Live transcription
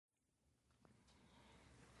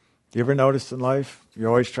Do you ever notice in life, you're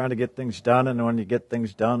always trying to get things done, and when you get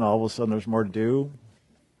things done, all of a sudden there's more to do,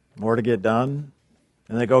 more to get done?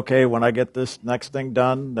 And they go, okay, when I get this next thing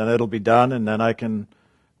done, then it'll be done, and then I can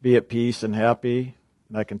be at peace and happy,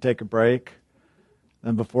 and I can take a break.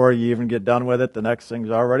 And before you even get done with it, the next thing's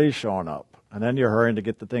already showing up. And then you're hurrying to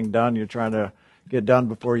get the thing done. You're trying to get done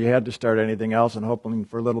before you had to start anything else and hoping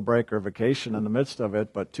for a little break or vacation in the midst of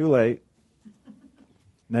it, but too late.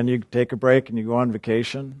 And then you take a break and you go on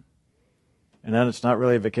vacation. And then it's not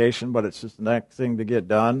really a vacation, but it's just the next thing to get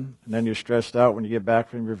done. And then you're stressed out when you get back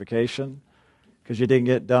from your vacation because you didn't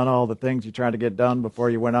get done all the things you're trying to get done before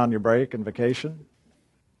you went on your break and vacation.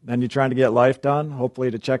 Then you're trying to get life done,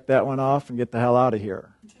 hopefully to check that one off and get the hell out of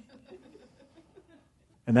here.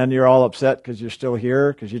 And then you're all upset because you're still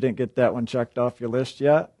here because you didn't get that one checked off your list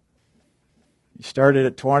yet. You started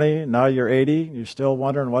at 20, and now you're 80, and you're still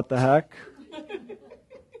wondering what the heck. It's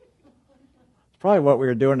probably what we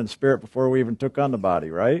were doing in spirit before we even took on the body,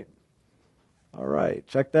 right? All right,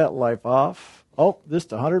 check that life off. Oh,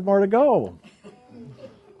 just 100 more to go.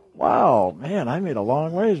 Wow, man, I made a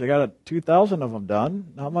long ways. I got 2,000 of them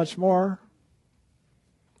done. Not much more.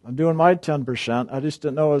 I'm doing my 10%. I just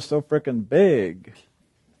didn't know it was so freaking big.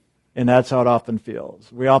 And that's how it often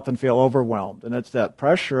feels. We often feel overwhelmed. And it's that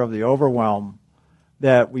pressure of the overwhelm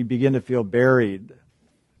that we begin to feel buried.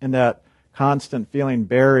 And that constant feeling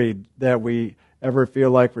buried that we ever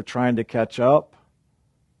feel like we're trying to catch up.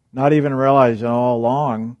 Not even realizing all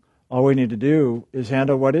along, all we need to do is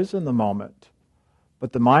handle what is in the moment.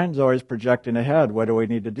 But the mind's always projecting ahead. What do we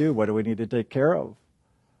need to do? What do we need to take care of?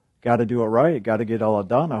 Got to do it right. Got to get all it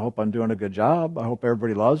done. I hope I'm doing a good job. I hope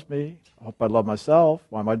everybody loves me. I hope I love myself.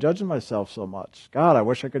 Why am I judging myself so much? God, I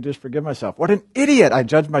wish I could just forgive myself. What an idiot. I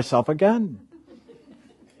judge myself again.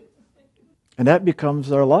 And that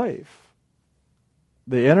becomes our life.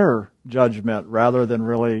 The inner judgment rather than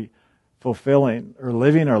really fulfilling or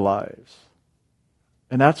living our lives.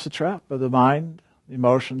 And that's the trap of the mind, the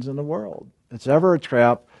emotions, and the world. It's ever a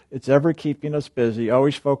trap. It's ever keeping us busy,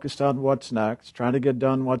 always focused on what's next, trying to get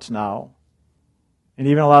done what's now. And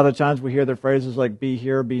even a lot of the times we hear the phrases like, be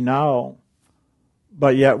here, be now.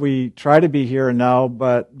 But yet we try to be here and now,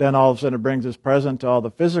 but then all of a sudden it brings us present to all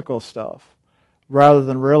the physical stuff, rather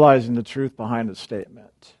than realizing the truth behind the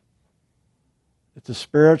statement. It's a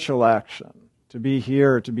spiritual action. To be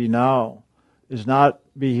here, to be now, is not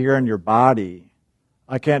be here in your body.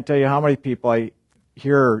 I can't tell you how many people I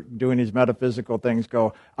hear doing these metaphysical things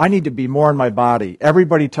go, I need to be more in my body.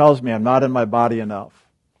 Everybody tells me I'm not in my body enough.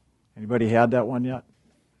 Anybody had that one yet?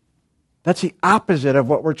 That's the opposite of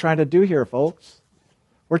what we're trying to do here, folks.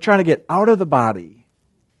 We're trying to get out of the body.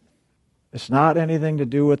 It's not anything to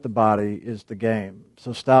do with the body is the game.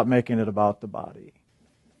 So stop making it about the body.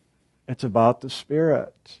 It's about the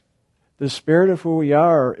spirit. The spirit of who we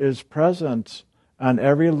are is present on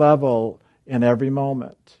every level in every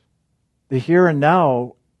moment. The here and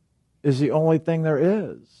now is the only thing there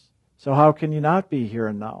is. So how can you not be here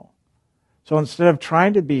and now? So instead of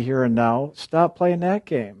trying to be here and now, stop playing that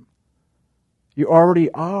game. You already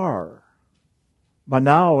are. But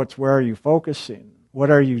now it's where are you focusing? What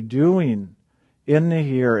are you doing in the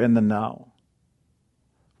here, in the now?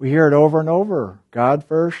 We hear it over and over. God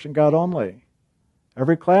first and God only.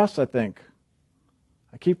 Every class, I think.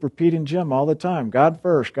 I keep repeating Jim all the time. God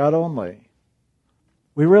first, God only.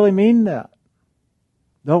 We really mean that.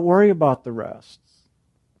 Don't worry about the rest.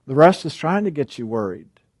 The rest is trying to get you worried.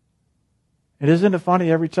 And isn't it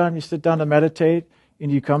funny every time you sit down to meditate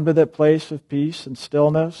and you come to that place of peace and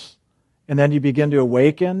stillness, and then you begin to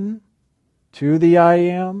awaken to the I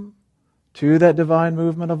am, to that divine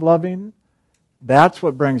movement of loving, that's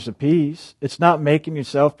what brings the peace. It's not making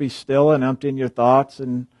yourself be still and emptying your thoughts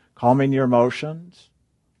and calming your emotions.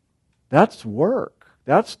 That's work.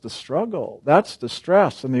 That's the struggle. That's the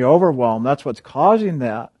stress and the overwhelm. That's what's causing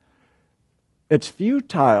that. It's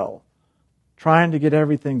futile trying to get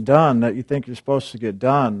everything done that you think you're supposed to get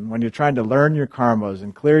done when you're trying to learn your karmas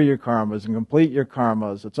and clear your karmas and complete your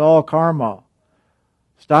karmas. It's all karma.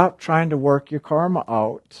 Stop trying to work your karma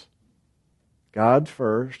out. God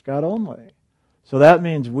first, God only. So that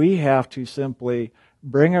means we have to simply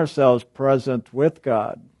bring ourselves present with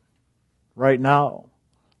God right now,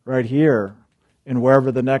 right here, and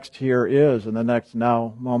wherever the next here is and the next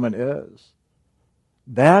now moment is.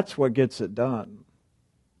 That's what gets it done.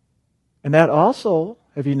 And that also,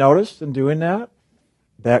 have you noticed in doing that,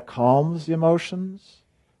 that calms the emotions,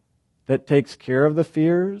 that takes care of the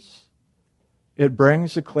fears, it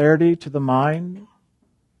brings the clarity to the mind.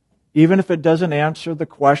 Even if it doesn't answer the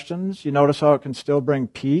questions, you notice how it can still bring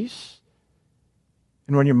peace.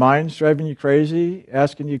 And when your mind's driving you crazy,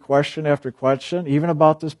 asking you question after question, even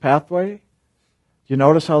about this pathway, you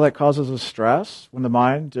notice how that causes us stress when the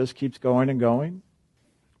mind just keeps going and going?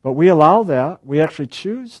 But we allow that. We actually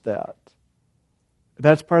choose that.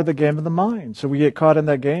 That's part of the game of the mind. So we get caught in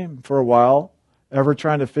that game for a while, ever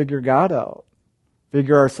trying to figure God out,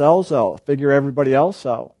 figure ourselves out, figure everybody else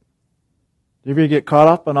out. Do you ever get caught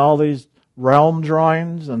up in all these realm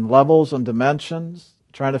drawings and levels and dimensions,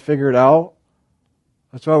 trying to figure it out?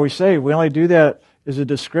 That's why we say we only do that as a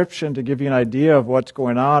description to give you an idea of what's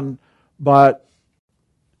going on, but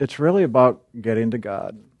it's really about getting to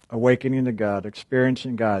God, awakening to God,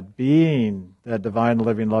 experiencing God, being that divine,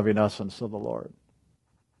 living, loving essence of the Lord.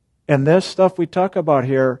 And this stuff we talk about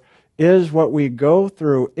here is what we go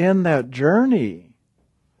through in that journey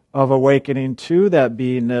of awakening to that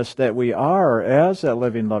beingness that we are as that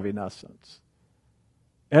living, loving essence.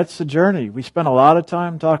 It's the journey. We spend a lot of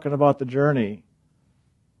time talking about the journey,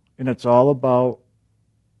 and it's all about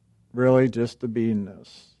really just the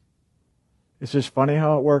beingness. It's just funny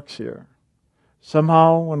how it works here.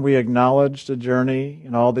 Somehow, when we acknowledge the journey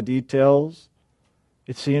and all the details,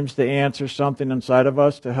 it seems to answer something inside of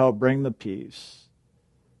us to help bring the peace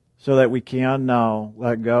so that we can now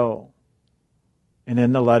let go. And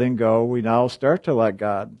in the letting go, we now start to let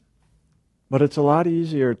God. But it's a lot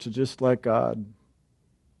easier to just let God.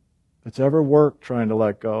 It's ever work trying to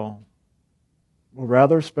let go. Well,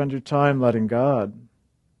 rather spend your time letting God.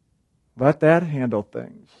 Let that handle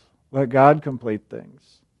things. Let God complete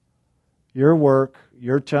things. Your work,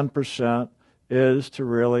 your 10%, is to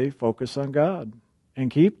really focus on God.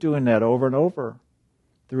 And keep doing that over and over.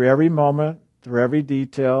 Through every moment, through every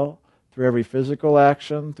detail, through every physical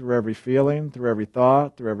action, through every feeling, through every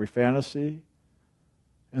thought, through every fantasy,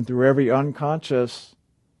 and through every unconscious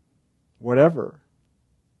whatever.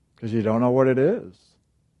 Because you don't know what it is.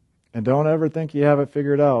 And don't ever think you have it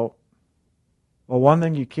figured out. Well, one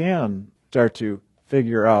thing you can start to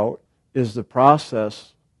figure out is the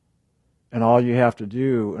process and all you have to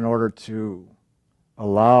do in order to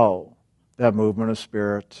allow that movement of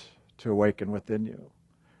spirit to awaken within you.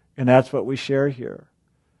 And that's what we share here.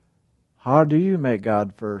 How do you make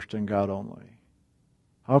God first and God only?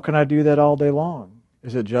 How can I do that all day long?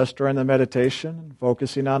 Is it just during the meditation,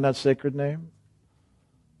 focusing on that sacred name?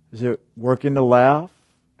 Is it working to laugh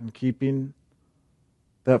and keeping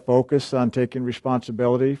that focus on taking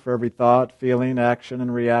responsibility for every thought, feeling, action,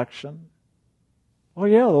 and reaction? Oh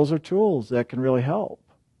yeah, those are tools that can really help.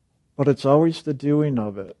 But it's always the doing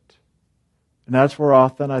of it. And that's where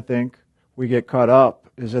often I think we get caught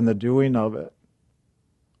up, is in the doing of it.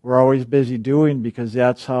 We're always busy doing because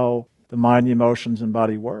that's how the mind, the emotions, and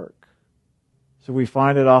body work. So we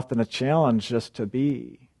find it often a challenge just to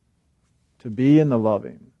be in the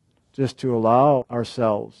loving, just to allow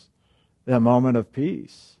ourselves that moment of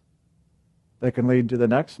peace that can lead to the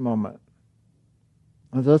next moment.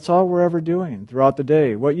 And that's all we're ever doing throughout the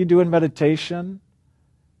day. What you do in meditation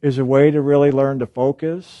is a way to really learn to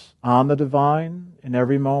focus on the divine in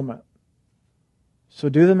every moment. So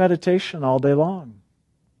do the meditation all day long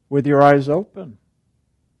with your eyes open,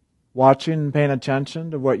 watching and paying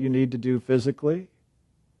attention to what you need to do physically,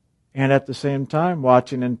 and at the same time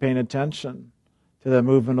watching and paying attention to the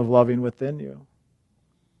movement of loving within you.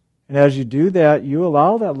 And as you do that, you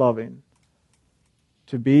allow that loving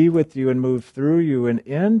to be with you and move through you and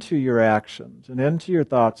into your actions and into your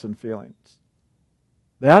thoughts and feelings.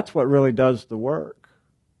 That's what really does the work.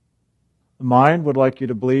 The mind would like you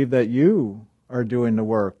to believe that you are doing the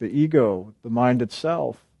work, the ego, the mind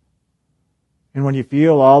itself. And when you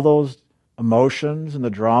feel all those emotions and the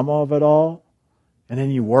drama of it all, and then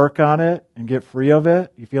you work on it and get free of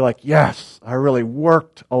it, you feel like, yes, I really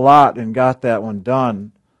worked a lot and got that one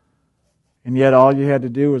done. And yet all you had to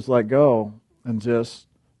do was let go and just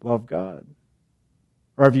love God.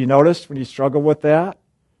 Or have you noticed when you struggle with that,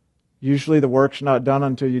 usually the work's not done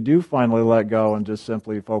until you do finally let go and just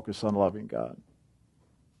simply focus on loving God.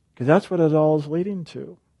 Because that's what it all is leading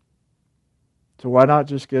to. So why not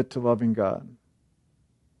just get to loving God?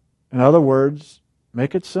 In other words,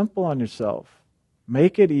 make it simple on yourself.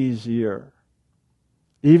 Make it easier.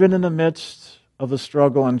 Even in the midst of the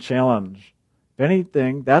struggle and challenge. If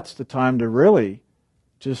anything, that's the time to really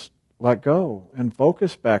just let go and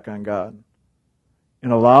focus back on God.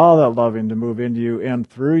 And allow that loving to move into you and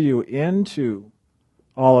through you into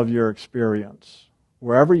all of your experience,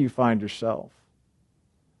 wherever you find yourself.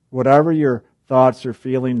 Whatever your thoughts or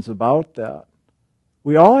feelings about that.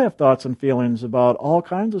 We all have thoughts and feelings about all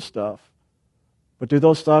kinds of stuff. But do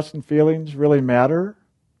those thoughts and feelings really matter?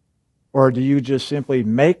 Or do you just simply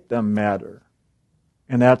make them matter?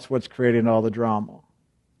 And that's what's creating all the drama.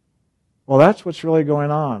 Well, that's what's really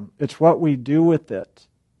going on. It's what we do with it.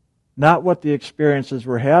 Not what the experiences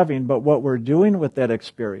we're having, but what we're doing with that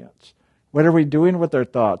experience. What are we doing with our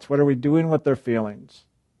thoughts? What are we doing with our feelings?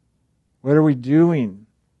 What are we doing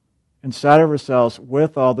inside of ourselves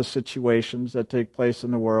with all the situations that take place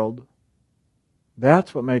in the world?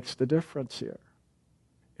 That's what makes the difference here.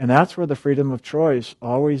 And that's where the freedom of choice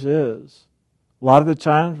always is. A lot of the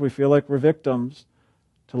times we feel like we're victims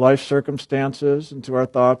to life circumstances and to our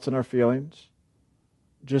thoughts and our feelings.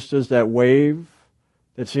 Just as that wave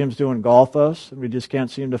that seems to engulf us and we just can't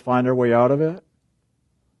seem to find our way out of it.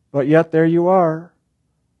 But yet there you are,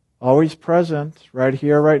 always present, right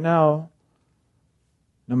here, right now.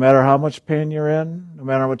 No matter how much pain you're in, no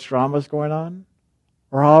matter how much drama is going on,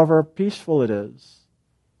 or however peaceful it is,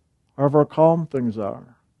 however calm things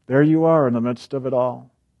are, there you are in the midst of it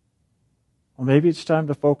all. Well, maybe it's time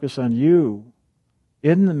to focus on you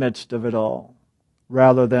in the midst of it all,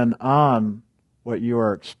 rather than on what you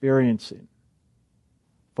are experiencing.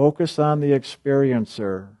 Focus on the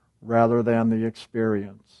experiencer rather than the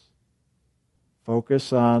experience.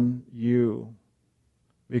 Focus on you,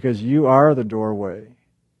 because you are the doorway.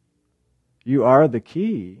 You are the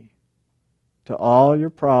key to all your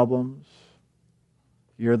problems.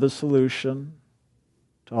 You're the solution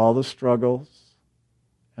to all the struggles.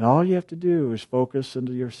 And all you have to do is focus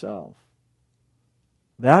into yourself.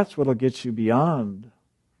 That's what will get you beyond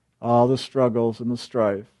all the struggles and the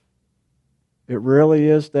strife. It really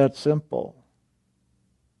is that simple.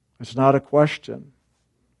 It's not a question.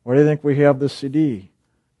 Why do you think we have the CD?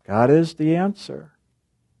 God is the answer.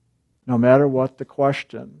 No matter what the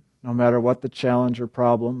question, no matter what the challenge or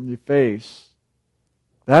problem you face,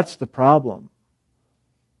 that's the problem,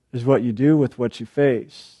 is what you do with what you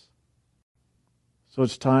face. So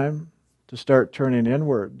it's time to start turning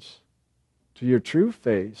inwards to your true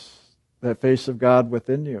face, that face of God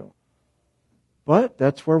within you. But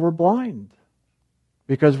that's where we're blind,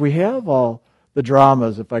 because we have all the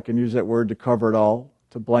dramas, if I can use that word to cover it all,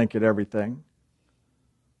 to blanket everything,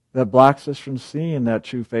 that blocks us from seeing that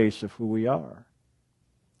true face of who we are.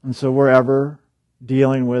 And so we're ever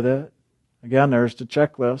dealing with it. Again, there's the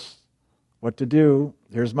checklist. What to do.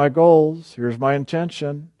 Here's my goals. Here's my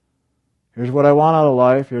intention. Here's what I want out of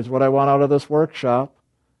life. Here's what I want out of this workshop.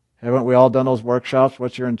 Haven't we all done those workshops?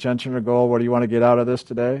 What's your intention or goal? What do you want to get out of this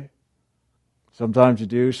today? Sometimes you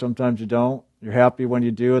do, sometimes you don't. You're happy when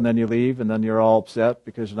you do, and then you leave, and then you're all upset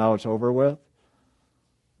because now it's over with.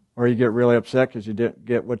 Or you get really upset because you didn't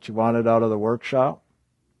get what you wanted out of the workshop,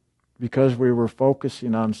 because we were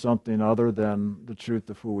focusing on something other than the truth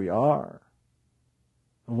of who we are.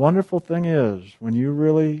 The wonderful thing is, when you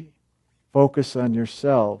really focus on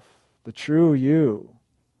yourself, the true you,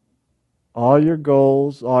 all your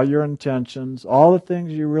goals, all your intentions, all the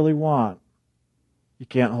things you really want, you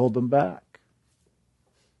can't hold them back.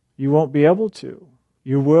 You won't be able to.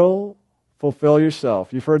 You will fulfill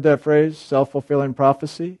yourself. You've heard that phrase, self-fulfilling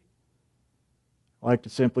prophecy? I like to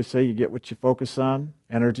simply say you get what you focus on.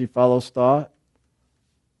 Energy follows thought.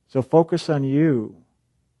 So focus on you,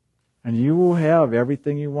 and you will have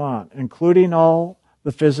everything you want, including all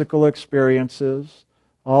the physical experiences,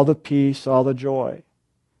 all the peace, all the joy.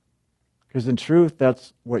 Because in truth,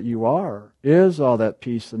 that's what you are, is all that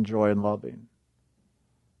peace and joy and loving.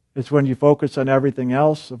 It's when you focus on everything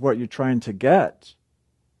else of what you're trying to get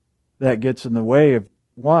that gets in the way of,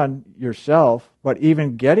 one, yourself, but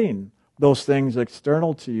even getting those things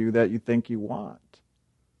external to you that you think you want.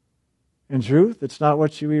 In truth, it's not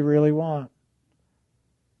what you really want.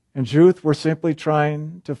 In truth, we're simply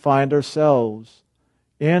trying to find ourselves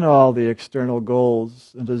in all the external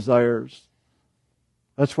goals and desires.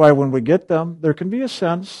 That's why when we get them, there can be a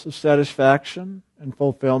sense of satisfaction and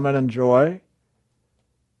fulfillment and joy.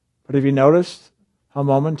 But have you noticed how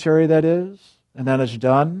momentary that is? And then it's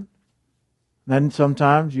done. And then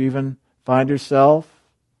sometimes you even find yourself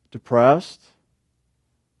depressed,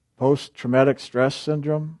 post-traumatic stress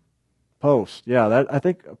syndrome. That I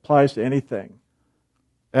think applies to anything.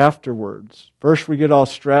 Afterwards. First we get all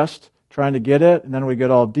stressed trying to get it, and then we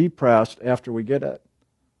get all depressed after we get it.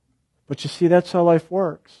 But you see, that's how life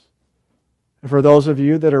works. And for those of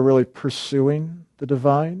you that are really pursuing the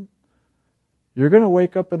divine, you're going to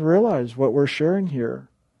wake up and realize what we're sharing here.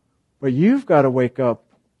 But you've got to wake up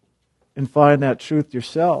and find that truth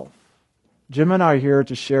yourself. Jim and I are here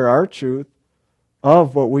to share our truth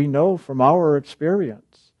of what we know from our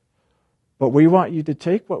experience. But we want you to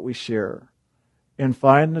take what we share and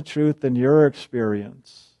find the truth in your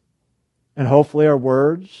experience. And hopefully our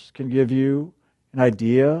words can give you an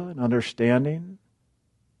idea, an understanding,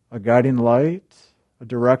 a guiding light, a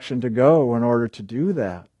direction to go in order to do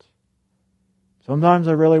that. Sometimes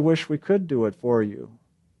I really wish we could do it for you,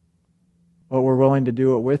 but we're willing to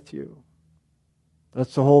do it with you.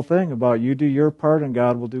 That's the whole thing about you do your part and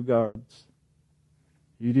God will do God's.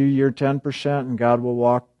 You do your 10% and God will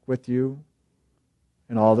walk with you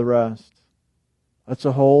and all the rest. That's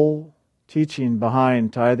the whole teaching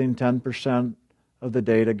behind tithing 10% of the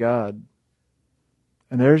day to God.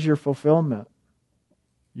 And there's your fulfillment.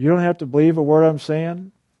 You don't have to believe a word I'm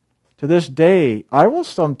saying. To this day, I will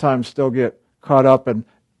sometimes still get caught up in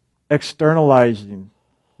externalizing,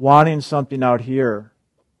 wanting something out here.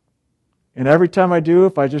 And every time I do,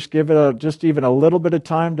 if I just give it just even a little bit of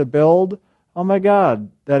time to build, oh my God,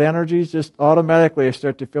 that energy is just automatically, I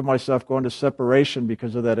start to feel myself going to separation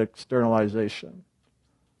because of that externalization.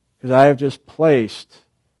 Because I have just placed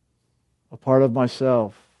a part of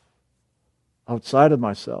myself outside of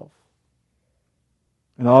myself.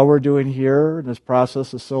 And all we're doing here in this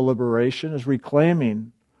process of soul liberation is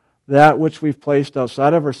reclaiming that which we've placed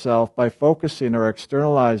outside of ourselves by focusing or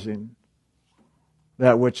externalizing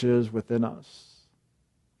that which is within us.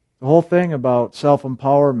 The whole thing about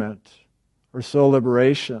self-empowerment or soul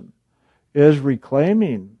liberation is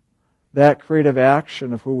reclaiming that creative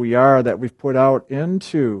action of who we are that we've put out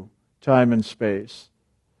into time and space,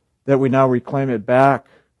 that we now reclaim it back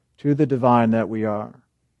to the divine that we are.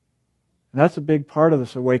 And that's a big part of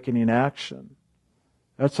this awakening action.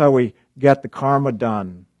 That's how we get the karma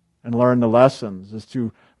done and learn the lessons, is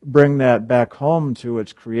to bring that back home to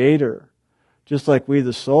its creator. Just like we,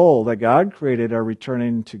 the soul that God created, are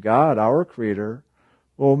returning to God, our creator.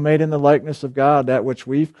 Well, made in the likeness of God, that which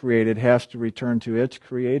we've created has to return to its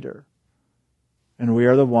creator. And we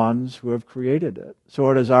are the ones who have created it.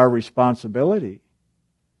 So it is our responsibility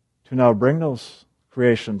to now bring those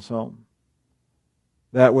creations home.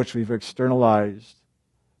 That which we've externalized,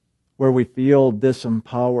 where we feel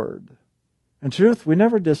disempowered. In truth, we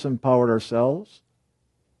never disempowered ourselves.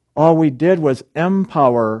 All we did was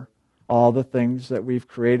empower all the things that we've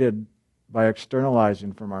created by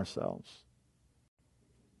externalizing from ourselves.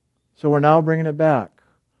 So we're now bringing it back.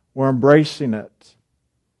 We're embracing it.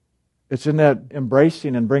 It's in that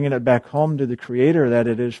embracing and bringing it back home to the Creator that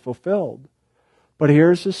it is fulfilled. But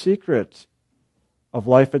here's the secret of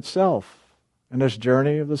life itself, in this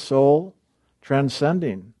journey of the soul,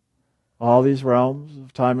 transcending all these realms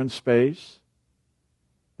of time and space,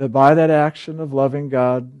 that by that action of loving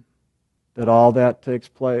God, that all that takes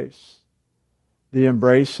place. The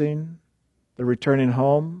embracing, the returning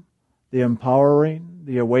home, the empowering,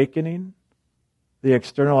 the awakening, the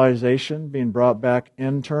externalization being brought back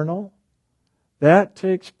internal, that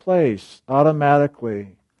takes place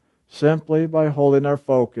automatically, simply by holding our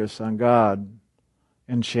focus on God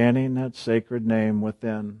and chanting that sacred name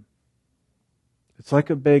within. It's like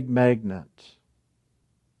a big magnet.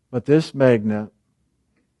 But this magnet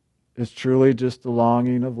is truly just the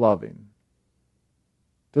longing of loving.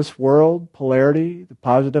 This world, polarity, the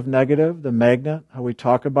positive, negative, the magnet, how we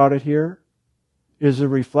talk about it here, is a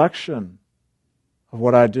reflection of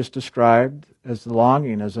what I just described as the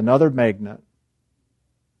longing, as another magnet.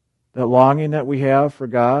 That longing that we have for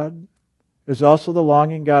God is also the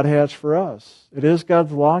longing God has for us. It is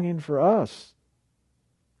God's longing for us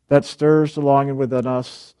that stirs the longing within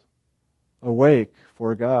us awake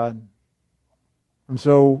for God. And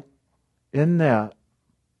so, in that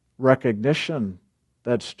recognition,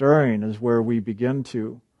 that stirring is where we begin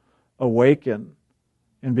to awaken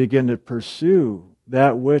and begin to pursue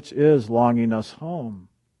that which is longing us home.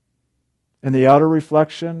 And the outer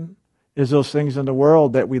reflection is those things in the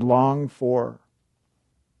world that we long for.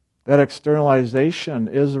 That externalization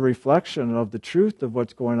is a reflection of the truth of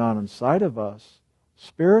what's going on inside of us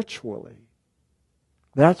spiritually.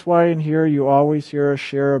 That's why in here you always hear us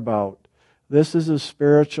share about this is a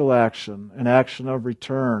spiritual action, an action of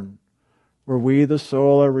return, where we, the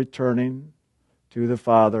soul, are returning to the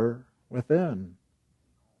Father within.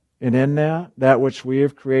 And in that which we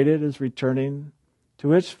have created is returning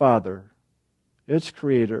to its Father, its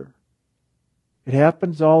Creator. It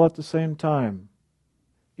happens all at the same time.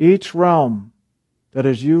 Each realm that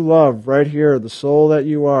as you love right here, the soul that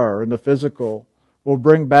you are, and the physical, will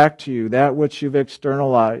bring back to you that which you've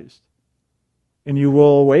externalized. And you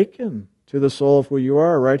will awaken to the soul of who you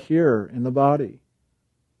are right here in the body.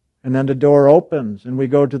 And then the door opens and we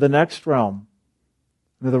go to the next realm,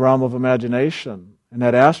 to the realm of imagination, and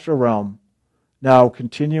that astral realm, now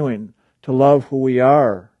continuing to love who we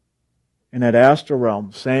are in that astral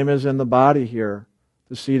realm, same as in the body here.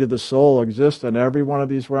 The seed of the soul exists in every one of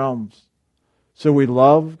these realms. So we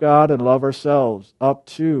love God and love ourselves up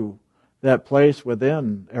to that place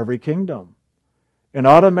within every kingdom. And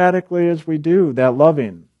automatically as we do that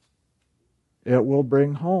loving, it will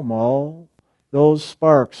bring home all those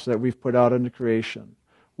sparks that we've put out into creation.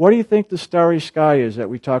 What do you think the starry sky is that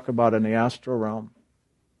we talk about in the astral realm?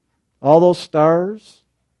 All those stars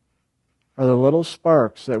are the little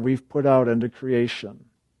sparks that we've put out into creation.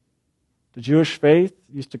 The Jewish faith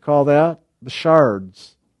used to call that the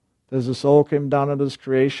shards. As the soul came down into this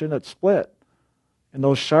creation, it split. And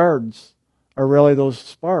those shards are really those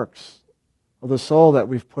sparks of the soul that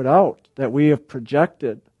we've put out, that we have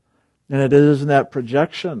projected. And it is in that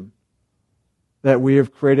projection that we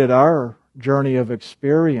have created our journey of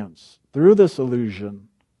experience through this illusion.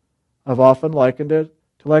 I've often likened it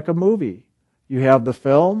to like a movie. You have the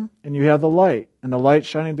film and you have the light. And the light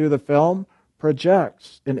shining through the film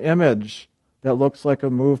projects an image that looks like a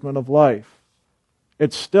movement of life.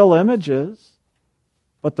 It's still images,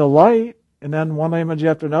 but the light, and then one image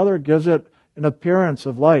after another, gives it an appearance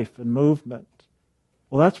of life and movement.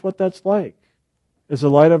 Well, that's what that's like, is the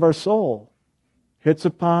light of our soul hits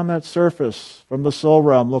upon that surface from the soul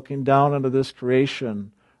realm, looking down into this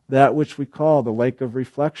creation, that which we call the lake of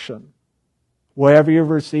reflection. Well, have you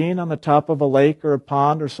ever seen on the top of a lake or a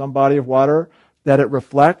pond or some body of water that it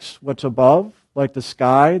reflects what's above, like the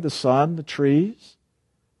sky, the sun, the trees?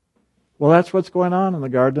 Well, that's what's going on in the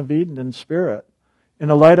Garden of Eden in spirit. In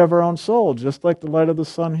the light of our own soul, just like the light of the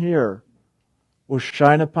sun here, will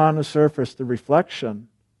shine upon the surface, the reflection.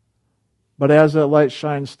 But as that light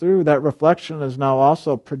shines through, that reflection is now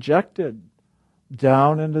also projected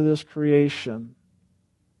down into this creation.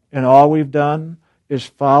 And all we've done is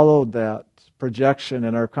followed that projection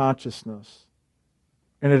in our consciousness.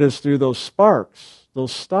 And it is through those sparks,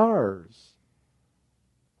 those stars,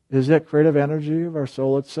 is that creative energy of our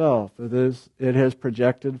soul itself. It has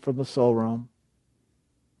projected from the soul realm.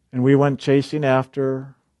 And we went chasing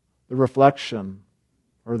after the reflection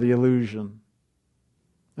or the illusion.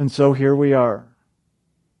 And so here we are.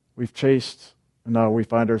 We've chased, and now we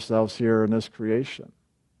find ourselves here in this creation.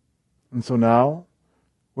 And so now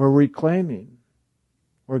we're reclaiming,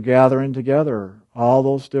 we're gathering together all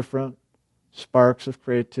those different sparks of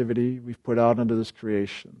creativity we've put out into this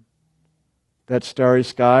creation. That starry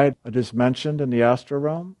sky I just mentioned in the astral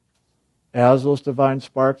realm, as those divine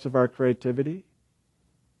sparks of our creativity,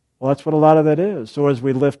 well, that's what a lot of that is. So as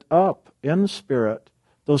we lift up in spirit,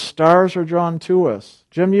 those stars are drawn to us.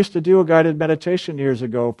 Jim used to do a guided meditation years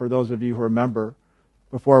ago, for those of you who remember,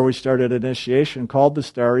 before we started initiation, called the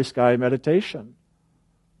Starry Sky Meditation.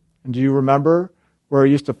 And do you remember where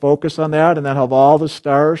he used to focus on that and then have all the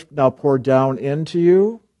stars now pour down into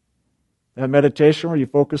you? That meditation where you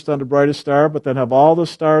focused on the brightest star, but then have all the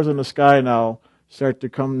stars in the sky now start to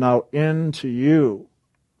come now into you.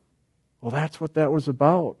 Well, that's what that was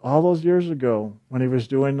about all those years ago when he was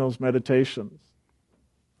doing those meditations.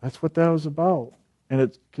 That's what that was about. And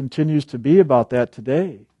it continues to be about that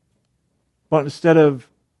today. But instead of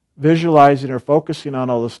visualizing or focusing on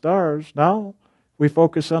all the stars, now we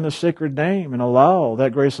focus on the sacred name and allow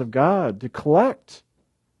that grace of God to collect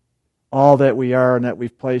all that we are and that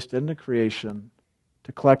we've placed into creation,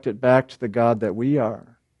 to collect it back to the God that we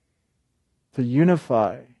are, to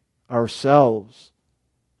unify ourselves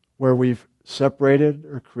where we've separated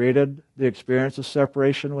or created the experience of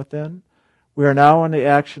separation within. We are now in the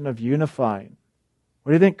action of unifying.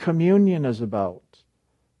 What do you think communion is about?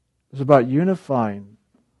 It's about unifying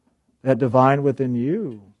that divine within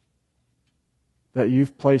you that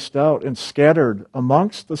you've placed out and scattered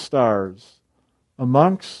amongst the stars,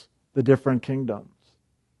 amongst the different kingdoms.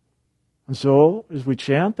 And so, as we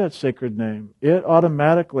chant that sacred name, it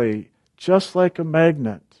automatically, just like a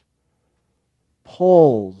magnet,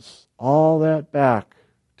 pulls all that back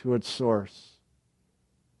to its source.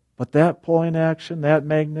 But that pulling action, that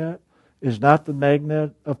magnet, is not the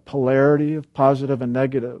magnet of polarity, of positive and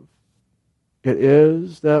negative. It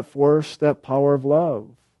is that force, that power of love,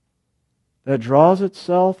 that draws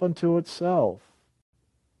itself unto itself.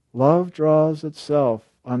 Love draws itself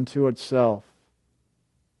unto itself.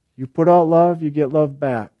 You put out love, you get love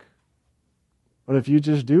back. But if you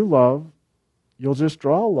just do love, you'll just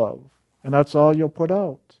draw love. And that's all you'll put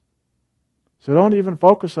out. So don't even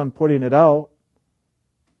focus on putting it out.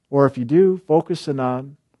 Or if you do, focusing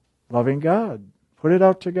on loving God. Put it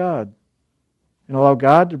out to God. And allow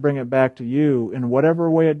God to bring it back to you in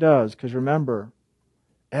whatever way it does. Because remember,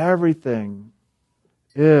 everything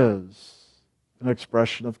is an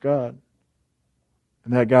expression of God.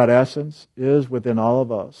 And that God essence is within all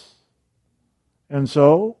of us. And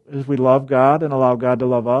so, as we love God and allow God to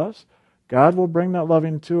love us, God will bring that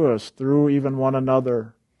loving to us through even one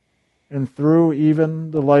another and through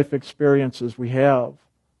even the life experiences we have.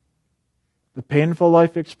 The painful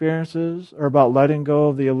life experiences are about letting go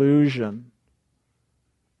of the illusion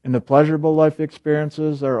And the pleasurable life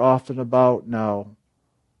experiences are often about now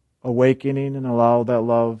awakening and allow that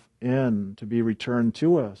love in to be returned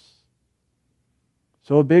to us.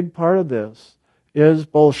 So a big part of this is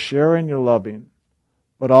both sharing your loving,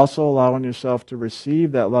 but also allowing yourself to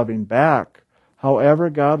receive that loving back, however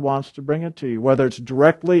God wants to bring it to you, whether it's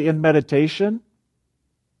directly in meditation,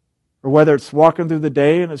 or whether it's walking through the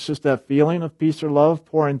day and it's just that feeling of peace or love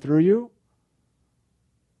pouring through you,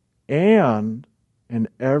 and in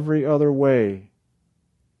every other way,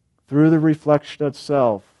 through the reflection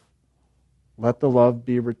itself, let the love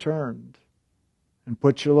be returned. And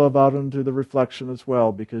put your love out into the reflection as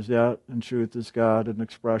well, because that, in truth, is God in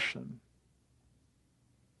expression.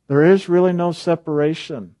 There is really no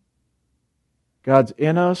separation. God's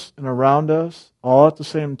in us and around us all at the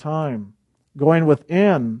same time. Going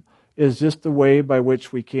within is just the way by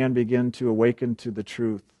which we can begin to awaken to the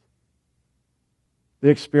truth. The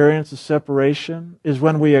experience of separation is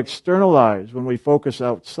when we externalize, when we focus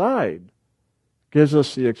outside, gives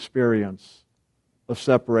us the experience of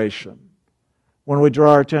separation. When we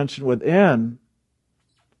draw our attention within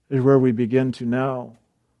is where we begin to now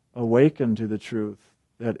awaken to the truth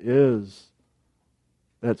that is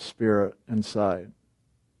that spirit inside.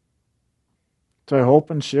 So I hope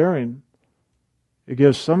in sharing, it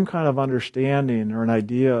gives some kind of understanding or an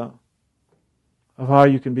idea of how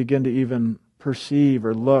you can begin to even perceive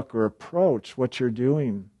or look or approach what you're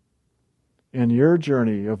doing in your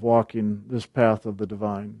journey of walking this path of the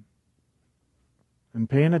divine. And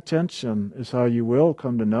paying attention is how you will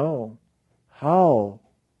come to know how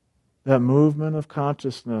that movement of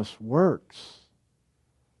consciousness works.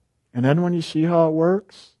 And then when you see how it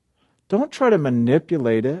works, don't try to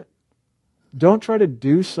manipulate it. Don't try to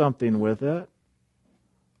do something with it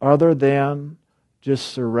other than just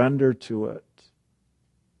surrender to it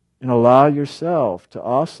and allow yourself to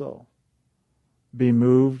also be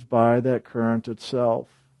moved by that current itself.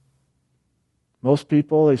 Most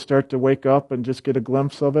people, they start to wake up and just get a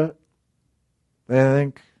glimpse of it. They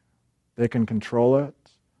think they can control it,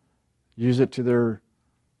 use it to their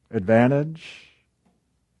advantage,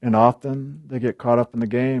 and often they get caught up in the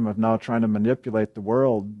game of now trying to manipulate the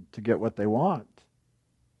world to get what they want,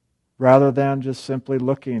 rather than just simply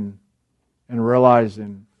looking and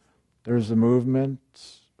realizing there's a movement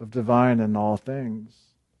of divine in all things.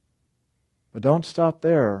 But don't stop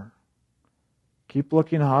there. Keep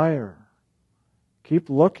looking higher. Keep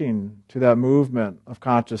looking to that movement of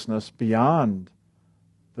consciousness beyond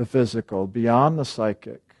the physical, beyond the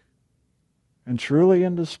psychic, and truly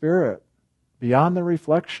into spirit, beyond the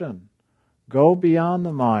reflection. Go beyond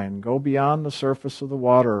the mind. Go beyond the surface of the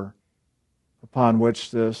water upon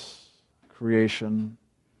which this creation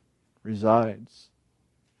resides.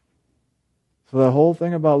 So the whole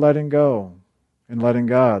thing about letting go and letting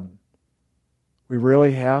God, we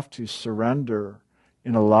really have to surrender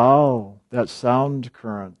and allow that sound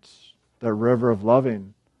current, that river of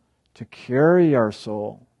loving, to carry our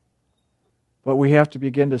soul. But we have to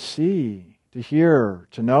begin to see, to hear,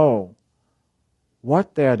 to know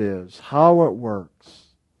what that is, how it works.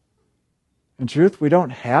 In truth, we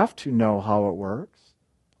don't have to know how it works.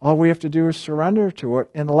 All we have to do is surrender to it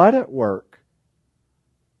and let it work.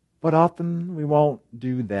 But often we won't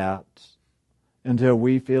do that until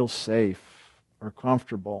we feel safe or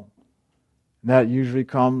comfortable. And that usually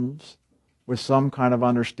comes with some kind of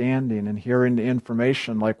understanding and hearing the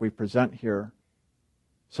information like we present here.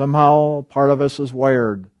 Somehow part of us is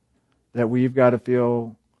wired that we've got to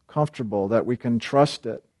feel comfortable, that we can trust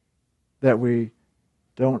it, that we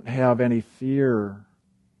don't have any fear.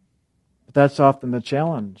 But that's often the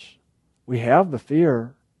challenge. We have the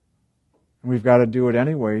fear, and we've got to do it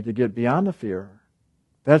anyway to get beyond the fear.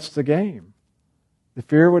 That's the game. The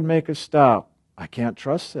fear would make us stop. I can't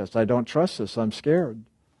trust this. I don't trust this. I'm scared.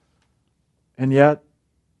 And yet,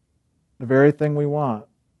 the very thing we want,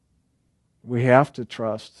 we have to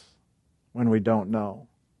trust when we don't know.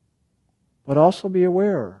 But also be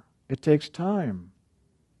aware, it takes time.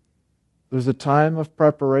 There's a time of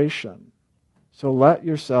preparation. So let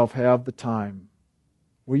yourself have the time.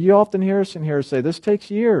 Well, you often hear us in here say, this takes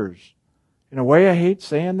years. In a way, I hate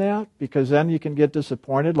saying that, because then you can get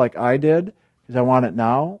disappointed like I did, because I want it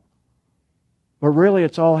now. But really,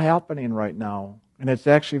 it's all happening right now. And it's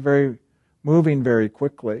actually moving very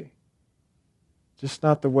quickly. Just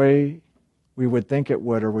not the way we would think it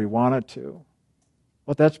would or we want it to.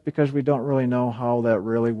 But that's because we don't really know how that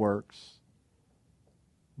really works.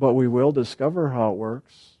 But we will discover how it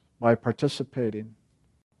works by participating.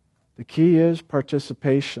 The key is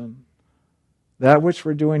participation. That which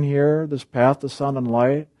we're doing here, this path to sun and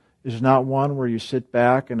light, is not one where you sit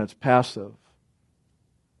back and it's passive.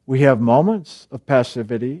 We have moments of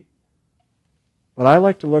passivity, but I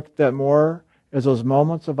like to look at that more as those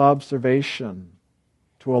moments of observation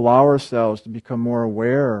to allow ourselves to become more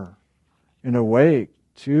aware and awake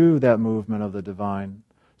to that movement of the divine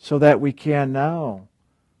so that we can now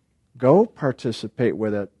go participate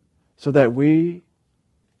with it, so that we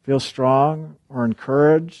feel strong or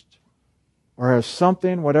encouraged or have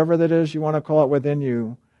something, whatever that is you want to call it within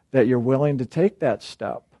you, that you're willing to take that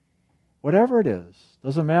step. Whatever it is,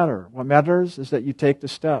 doesn't matter. What matters is that you take the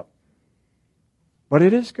step. But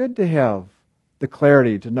it is good to have the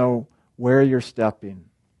clarity to know where you're stepping,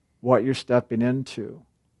 what you're stepping into.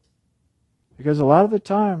 Because a lot of the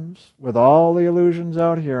times, with all the illusions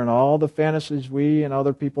out here and all the fantasies we and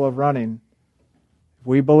other people have running, if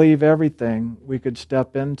we believe everything, we could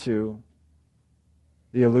step into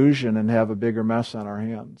the illusion and have a bigger mess on our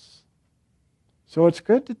hands. So it's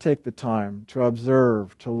good to take the time to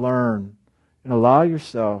observe, to learn, and allow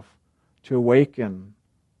yourself to awaken,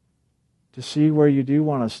 to see where you do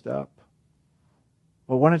want to step.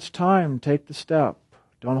 But when it's time, take the step.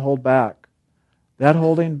 Don't hold back. That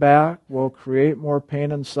holding back will create more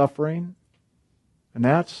pain and suffering, and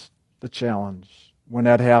that's the challenge when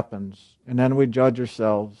that happens. And then we judge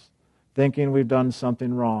ourselves, thinking we've done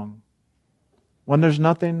something wrong, when there's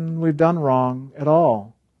nothing we've done wrong at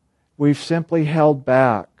all. We've simply held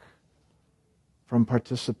back from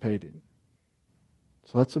participating.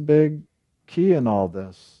 So that's a big key in all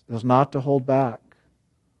this, is not to hold back.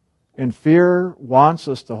 And fear wants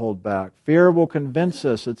us to hold back. Fear will convince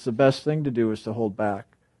us it's the best thing to do is to hold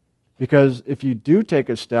back. Because if you do take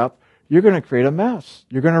a step, you're going to create a mess.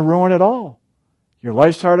 You're going to ruin it all. Your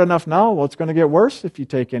life's hard enough now, well, it's going to get worse if you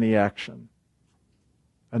take any action.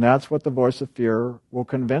 And that's what the voice of fear will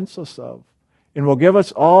convince us of. And will give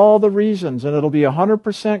us all the reasons, and it'll be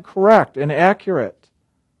 100% correct and accurate.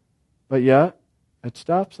 But yet, it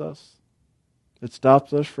stops us. It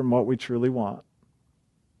stops us from what we truly want.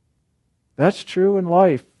 That's true in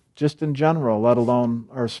life, just in general, let alone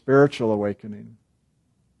our spiritual awakening.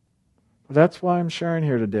 But that's why I'm sharing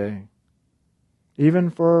here today. Even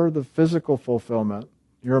for the physical fulfillment,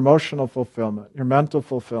 your emotional fulfillment, your mental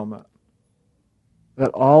fulfillment,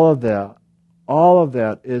 that all of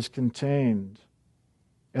that is contained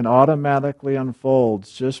and automatically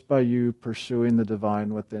unfolds just by you pursuing the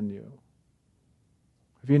divine within you.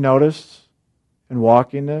 Have you noticed in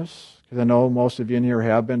walking this, because I know most of you in here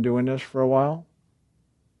have been doing this for a while,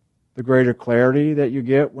 the greater clarity that you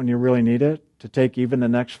get when you really need it to take even the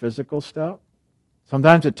next physical step?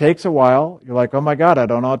 Sometimes it takes a while. You're like, oh my God, I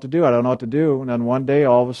don't know what to do. I don't know what to do. And then one day,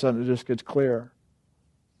 all of a sudden, it just gets clear.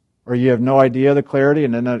 Or you have no idea the clarity,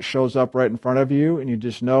 and then it shows up right in front of you, and you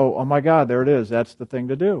just know, oh my God, there it is. That's the thing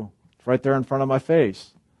to do. It's right there in front of my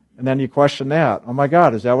face. And then you question that. Oh my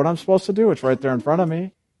God, is that what I'm supposed to do? It's right there in front of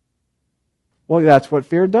me. Well, that's what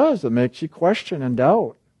fear does. It makes you question and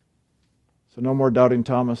doubt. So no more doubting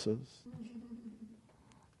Thomases.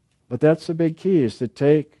 But that's the big key, is to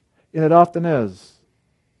take, and it often is,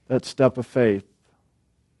 that step of faith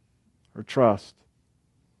or trust.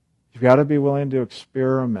 You've got to be willing to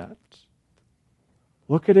experiment.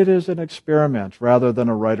 Look at it as an experiment rather than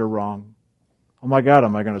a right or wrong. Oh my God,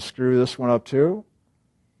 am I going to screw this one up too?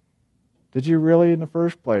 Did you really in the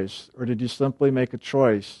first place? Or did you simply make a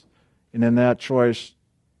choice, and in that choice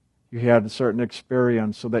you had a certain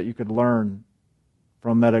experience so that you could learn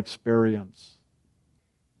from that experience?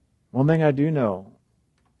 One thing I do know,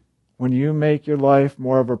 when you make your life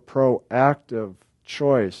more of a proactive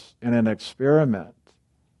choice and an experiment,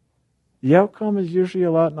 the outcome is usually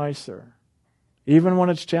a lot nicer. Even when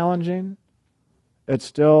it's challenging, it's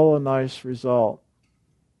still a nice result.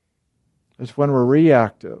 It's when we're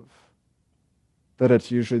reactive that it's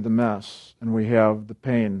usually the mess and we have the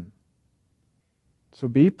pain. So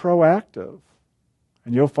be proactive.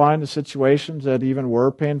 And you'll find the situations that even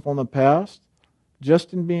were painful in the past,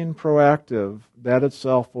 just in being proactive, that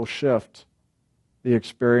itself will shift the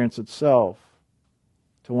experience itself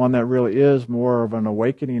to one that really is more of an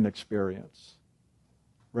awakening experience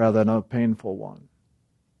rather than a painful one.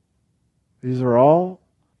 These are all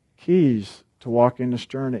keys to walking this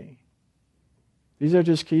journey. These are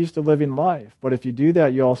just keys to living life. But if you do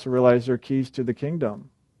that, you also realize they're keys to the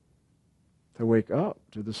kingdom, to wake up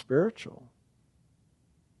to the spiritual.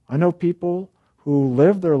 I know people who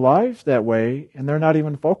live their lives that way, and they're not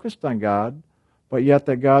even focused on God, but yet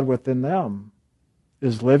that God within them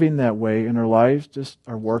is living that way, and their lives just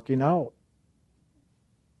are working out.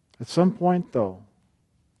 At some point, though,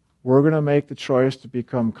 we're going to make the choice to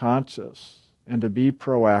become conscious and to be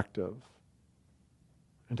proactive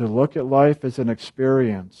and to look at life as an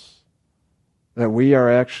experience that we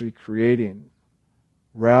are actually creating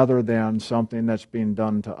rather than something that's being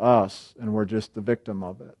done to us and we're just the victim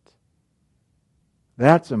of it.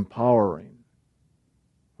 That's empowering.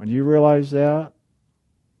 When you realize that,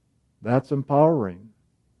 that's empowering.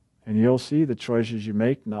 And you'll see the choices you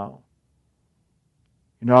make now.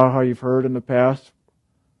 You know how you've heard in the past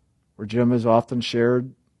where Jim has often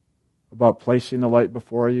shared about placing the light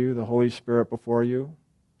before you, the Holy Spirit before you?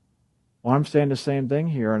 Well, I'm saying the same thing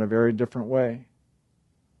here in a very different way.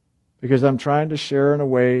 Because I'm trying to share in a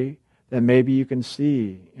way that maybe you can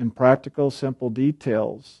see in practical, simple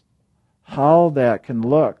details how that can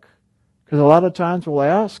look. Because a lot of times we'll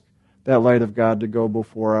ask that light of God to go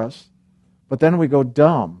before us, but then we go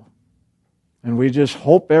dumb. And we just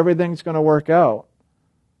hope everything's going to work out,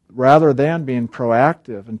 rather than being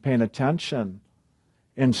proactive and paying attention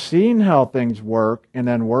and seeing how things work and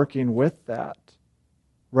then working with that,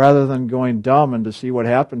 rather than going dumb and to see what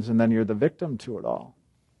happens and then you're the victim to it all.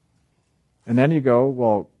 And then you go,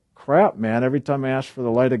 well, crap, man, every time I ask for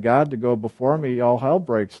the light of God to go before me, all hell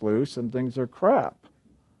breaks loose and things are crap.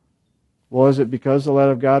 Well, is it because the light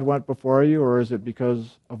of God went before you, or is it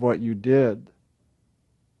because of what you did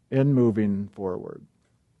in moving forward?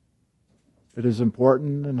 It is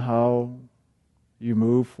important in how you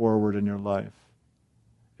move forward in your life.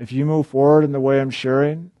 If you move forward in the way I'm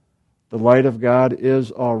sharing, the light of God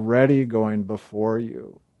is already going before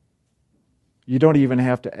you. You don't even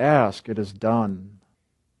have to ask, it is done.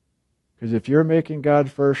 Because if you're making God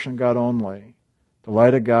first and God only, the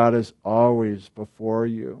light of God is always before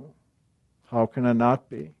you. How can it not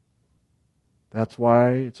be? That's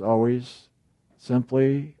why it's always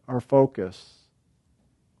simply our focus.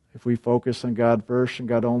 If we focus on God first and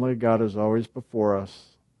God only, God is always before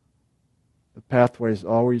us. The pathway is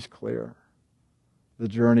always clear. The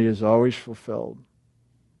journey is always fulfilled.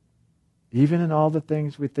 Even in all the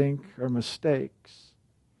things we think are mistakes.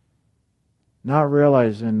 Not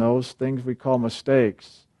realizing those things we call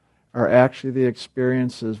mistakes are actually the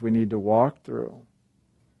experiences we need to walk through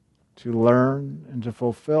to learn and to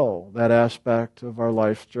fulfill that aspect of our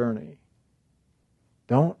life's journey.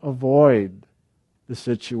 Don't avoid the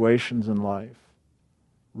situations in life.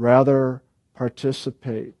 Rather,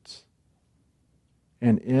 participate.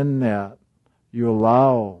 And in that, you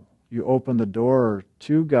open the door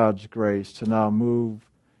to God's grace to now move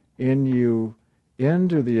in you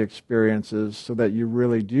into the experiences so that you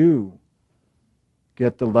really do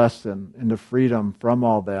get the lesson and the freedom from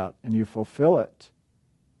all that and you fulfill it.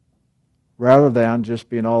 Rather than just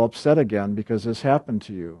being all upset again because this happened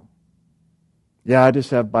to you. Yeah, I just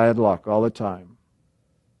have bad luck all the time.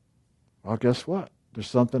 Well, guess what? There's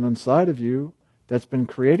something inside of you that's been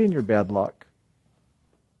creating your bad luck.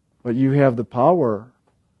 But you have the power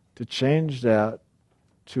to change that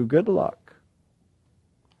to good luck.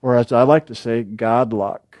 Or as I like to say, God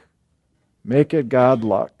luck. Make it God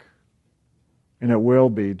luck. And it will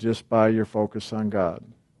be just by your focus on God.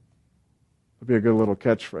 It'll be a good little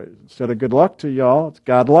catchphrase. Instead of good luck to y'all, it's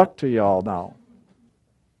God luck to y'all now.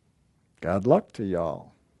 God luck to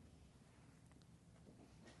y'all.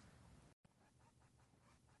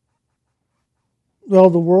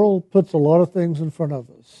 Well, the world puts a lot of things in front of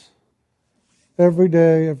us. Every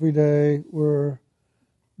day, we're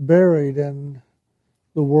buried in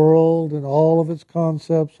the world and all of its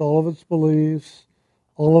concepts, all of its beliefs,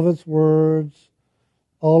 all of its words,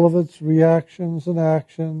 all of its reactions and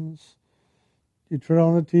actions. You turn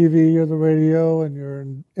on the TV or the radio and you're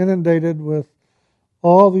inundated with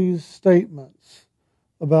all these statements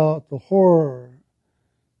about the horror,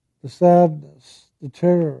 the sadness, the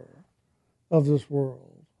terror of this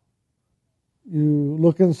world. You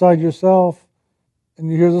look inside yourself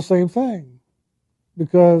and you hear the same thing,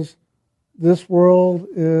 because this world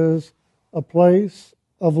is a place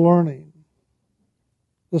of learning.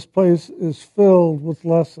 This place is filled with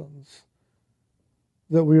lessons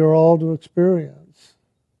that we are all to experience.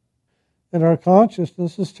 And our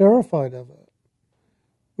consciousness is terrified of it.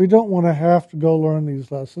 We don't want to have to go learn these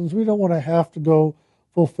lessons. We don't want to have to go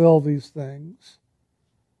fulfill these things.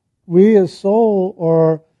 We as soul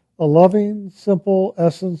are a loving, simple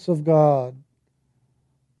essence of God,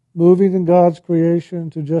 moving in God's creation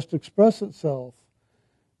to just express itself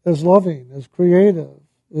as loving, as creative,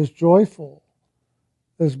 as joyful,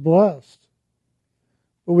 as blessed.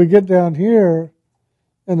 But we get down here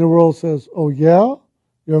and the world says, oh yeah?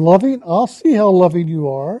 You're loving? I'll see how loving you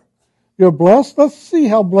are. You're blessed? Let's see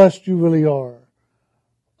how blessed you really are.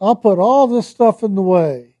 I'll put all this stuff in the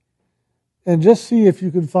way and just see if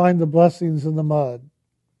you can find the blessings in the mud.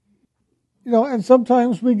 And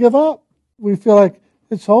sometimes we give up. We feel like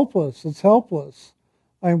it's hopeless, it's helpless.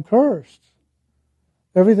 I'm cursed.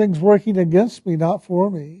 Everything's working against me, not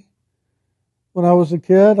for me. When I was a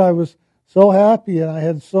kid, I was so happy and I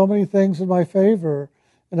had so many things in my favor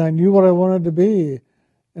and I knew what I wanted to be.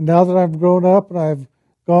 And now that I've grown up and I've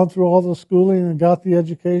gone through all the schooling and got the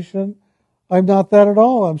education, I'm not that at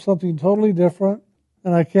all. I'm something totally different.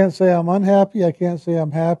 And I can't say I'm unhappy. I can't say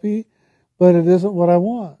I'm happy, but it isn't what I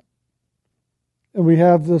want. And we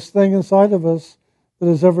have this thing inside of us that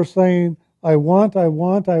is ever saying, I want, I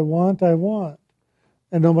want, I want, I want.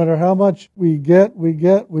 And no matter how much we get, we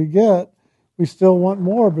still want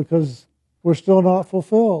more because we're still not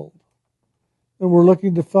fulfilled. And we're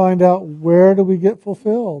looking to find out, where do we get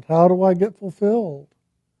fulfilled? How do I get fulfilled?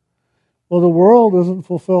 Well, the world isn't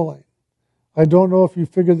fulfilling. I don't know if you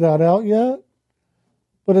figured that out yet,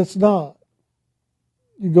 but it's not.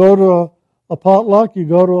 You go to a potluck, you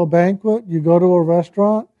go to a banquet, you go to a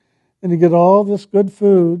restaurant, and you get all this good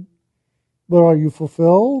food, but are you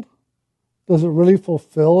fulfilled? Does it really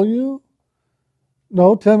fulfill you?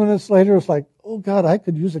 No, 10 minutes later it's like, oh God, I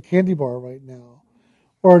could use a candy bar right now.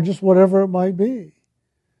 Or just whatever it might be.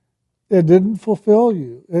 It didn't fulfill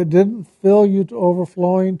you. It didn't fill you to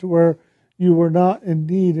overflowing to where you were not in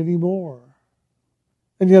need anymore.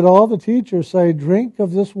 And yet all the teachers say, drink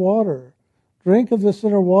of this water. Drink of this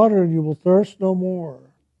inner water and you will thirst no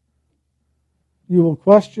more. You will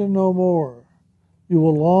question no more. You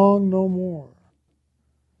will long no more.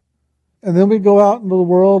 And then we go out into the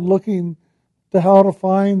world looking to how to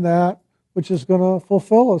find that which is going to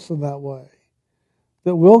fulfill us in that way,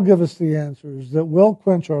 that will give us the answers, that will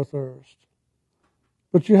quench our thirst.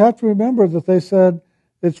 But you have to remember that they said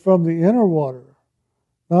it's from the inner water,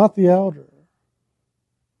 not the outer.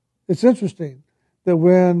 It's interesting that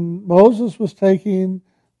when Moses was taking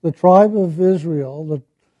the tribe of Israel,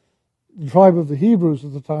 the tribe of the Hebrews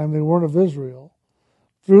at the time, they weren't of Israel,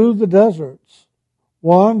 through the deserts,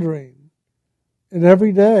 wandering, and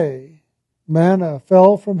every day manna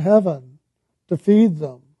fell from heaven to feed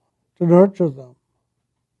them, to nurture them.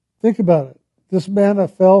 Think about it. This manna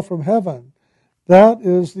fell from heaven. That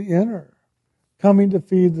is the inner, coming to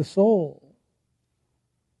feed the soul.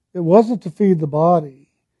 It wasn't to feed the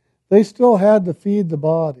body. They still had to feed the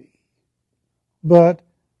body. But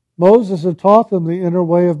Moses had taught them the inner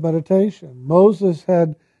way of meditation. Moses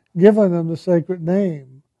had given them the sacred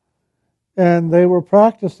name. And they were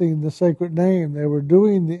practicing the sacred name. They were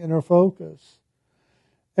doing the inner focus.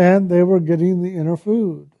 And they were getting the inner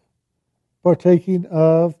food, partaking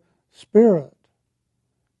of spirit.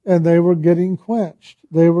 And they were getting quenched.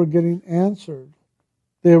 They were getting answered.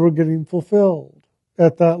 They were getting fulfilled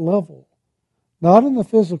at that level. Not in the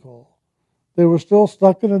physical. They were still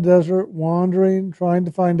stuck in a desert, wandering, trying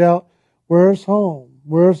to find out, where's home?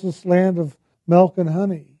 Where's this land of milk and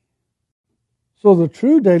honey? So the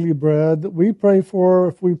true daily bread that we pray for,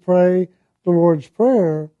 if we pray the Lord's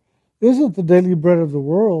Prayer, isn't the daily bread of the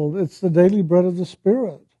world. It's the daily bread of the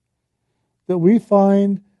Spirit. That we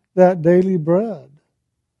find that daily bread,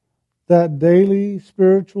 that daily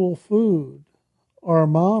spiritual food, our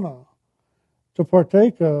manna, to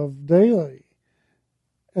partake of daily.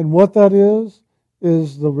 And what that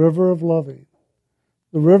is the river of loving.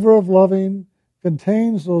 The river of loving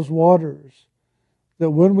contains those waters that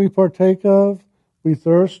when we partake of, we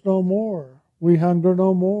thirst no more, we hunger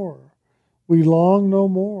no more, we long no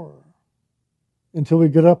more, until we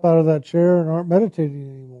get up out of that chair and aren't meditating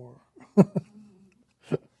anymore.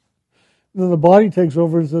 Then the body takes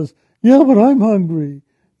over and says, yeah, but I'm hungry.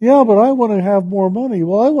 Yeah, but I want to have more money.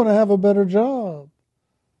 Well, I want to have a better job.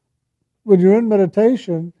 When you're in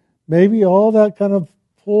meditation, maybe all that kind of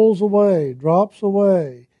pulls away, drops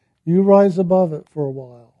away. You rise above it for a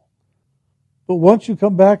while. But once you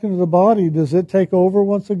come back into the body, does it take over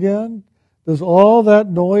once again? Does all that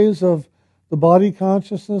noise of the body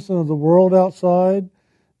consciousness and of the world outside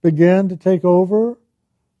begin to take over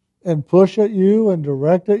and push at you and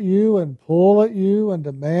direct at you and pull at you and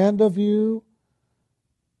demand of you?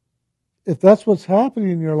 If that's what's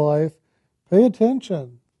happening in your life, pay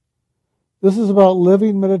attention. This is about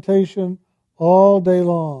living meditation all day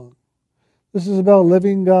long. This is about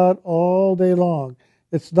living God all day long.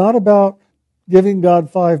 It's not about giving God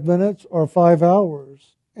 5 minutes or 5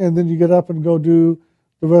 hours and then you get up and go do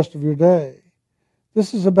the rest of your day.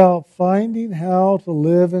 This is about finding how to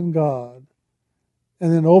live in God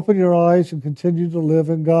and then open your eyes and continue to live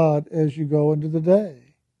in God as you go into the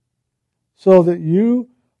day, so that you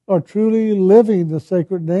are truly living the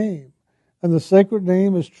sacred name, and the sacred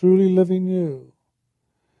name is truly living you.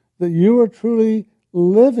 That you are truly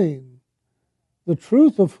living the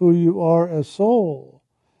truth of who you are as soul,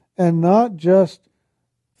 and not just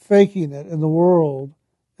faking it in the world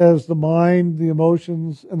as the mind, the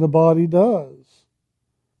emotions, and the body does.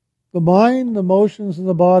 The mind, the emotions, and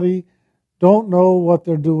the body don't know what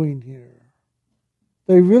they're doing here.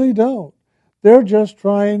 They really don't. They're just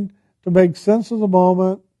trying to make sense of the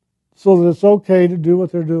moment so that it's okay to do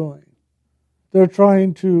what they're doing. They're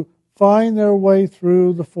trying to find their way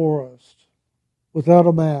through the forest without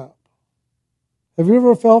a map. Have you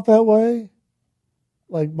ever felt that way?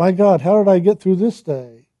 Like, my God, how did I get through this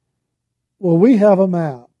day? Well, we have a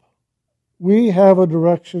map. We have a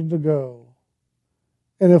direction to go.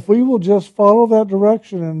 And if we will just follow that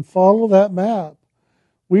direction and follow that map,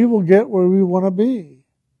 we will get where we want to be.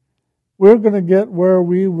 We're going to get where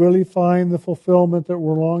we really find the fulfillment that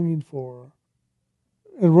we're longing for.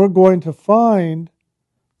 And we're going to find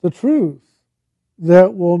the truth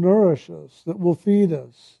that will nourish us, that will feed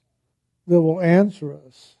us, that will answer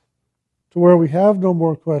us to where we have no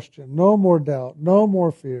more question, no more doubt, no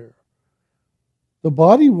more fear. The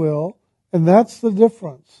body will, and that's the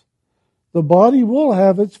difference. The body will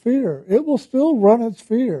have its fear. It will still run its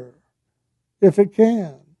fear if it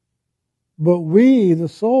can. But we, the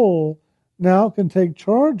soul, now can take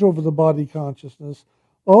charge over the body consciousness,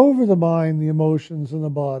 over the mind, the emotions, and the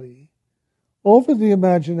body, over the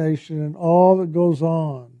imagination and all that goes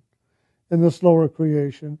on in this lower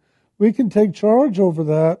creation. We can take charge over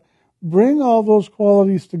that, bring all those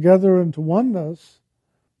qualities together into oneness,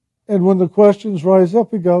 and when the questions rise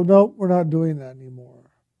up, we go, no, we're not doing that anymore.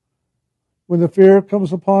 When the fear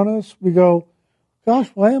comes upon us, we go, gosh,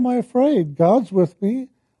 why am I afraid? God's with me.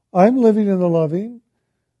 I'm living in the loving.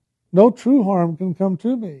 No true harm can come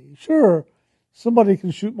to me. Sure, somebody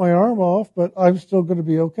can shoot my arm off, but I'm still going to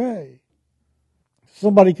be okay.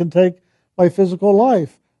 Somebody can take my physical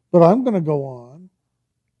life, but I'm going to go on.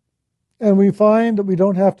 And we find that we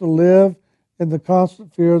don't have to live in the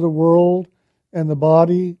constant fear the world and the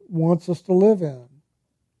body wants us to live in.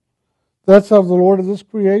 That's how the Lord of this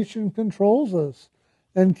creation controls us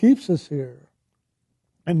and keeps us here.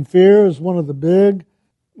 And fear is one of the big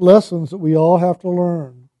lessons that we all have to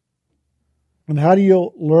learn. And how do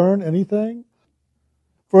you learn anything?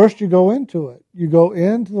 First, you go into it. You go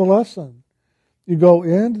into the lesson. You go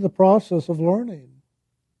into the process of learning.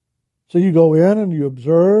 So you go in and you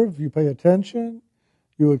observe, you pay attention,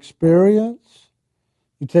 you experience,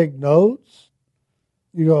 you take notes.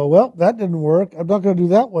 You go, well, that didn't work. I'm not going to do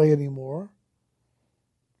that way anymore.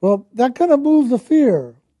 Well, that kind of moves the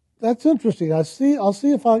fear. That's interesting. I'll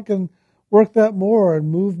see if I can work that more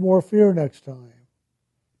and move more fear next time.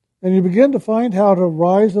 And you begin to find how to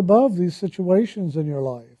rise above these situations in your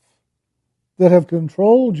life that have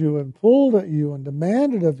controlled you and pulled at you and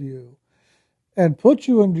demanded of you and put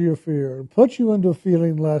you into your fear and put you into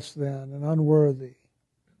feeling less than and unworthy.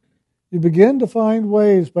 You begin to find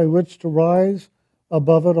ways by which to rise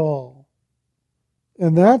above it all.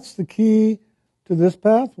 And that's the key to this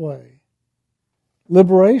pathway.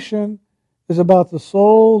 Liberation is about the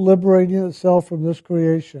soul liberating itself from this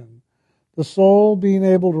creation. The soul being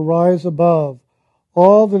able to rise above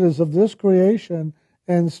all that is of this creation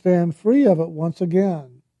and stand free of it once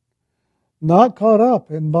again. Not caught up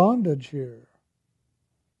in bondage here.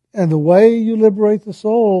 And the way you liberate the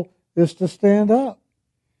soul is to stand up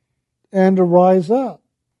and to rise up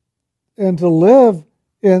and to live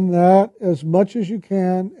in that as much as you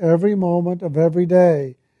can every moment of every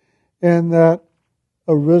day in that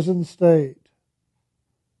arisen state.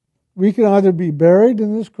 We can either be buried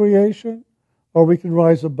in this creation or we can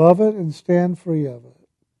rise above it and stand free of it.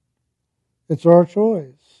 It's our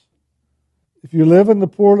choice. If you live in the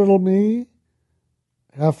poor little me,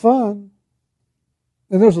 have fun.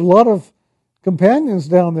 And there's a lot of companions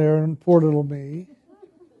down there in poor little me.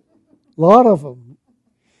 A lot of them.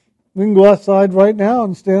 We can go outside right now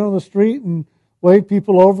and stand on the street and wave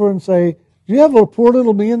people over and say, do you have a poor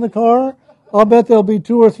little me in the car? I'll bet there'll be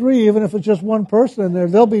 2 or 3, even if it's just one person in there.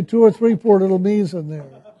 There'll be 2 or 3 poor little me's in there.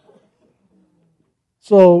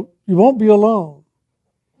 So you won't be alone.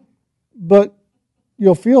 But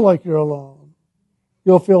you'll feel like you're alone.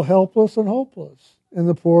 You'll feel helpless and hopeless in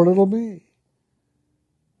the poor little me.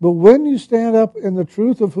 But when you stand up in the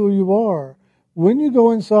truth of who you are, when you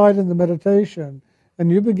go inside in the meditation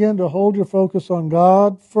and you begin to hold your focus on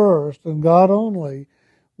God first and God only,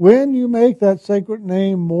 when you make that sacred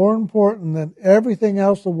name more important than everything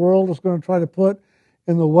else the world is going to try to put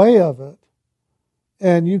in the way of it,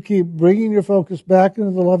 and you keep bringing your focus back into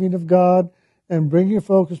the loving of God and bringing your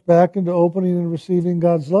focus back into opening and receiving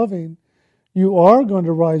God's loving, you are going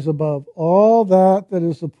to rise above all that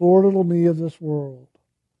is the poor little me of this world.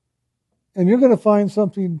 And you're going to find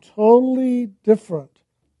something totally different,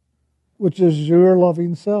 which is your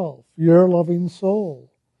loving self, your loving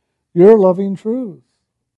soul, your loving truth.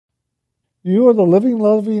 You are the living,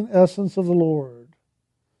 loving essence of the Lord.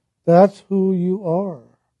 That's who you are.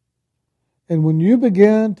 And when you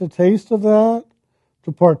begin to taste of that,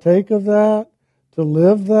 to partake of that, to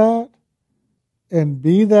live that, and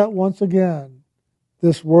be that once again,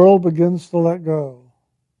 this world begins to let go.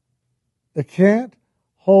 It can't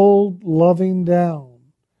hold loving down.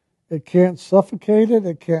 It can't suffocate it.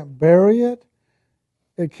 It can't bury it.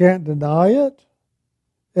 It can't deny it.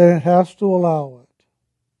 And it has to allow it.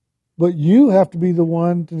 But you have to be the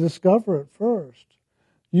one to discover it first.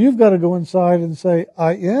 You've got to go inside and say,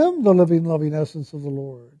 I am the living, loving essence of the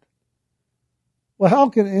Lord. Well, how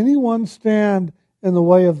can anyone stand in the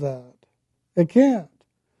way of that? It can't.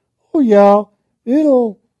 Oh, yeah,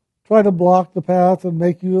 it'll try to block the path and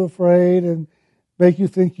make you afraid and make you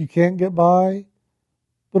think you can't get by.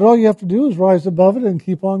 But all you have to do is rise above it and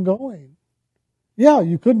keep on going. Yeah,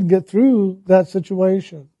 you couldn't get through that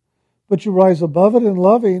situation, but you rise above it in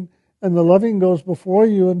loving, and the loving goes before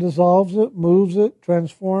you and dissolves it, moves it,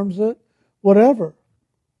 transforms it, whatever.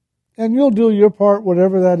 And you'll do your part,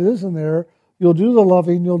 whatever that is in there. You'll do the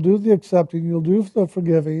loving, you'll do the accepting, you'll do the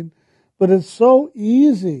forgiving, but it's so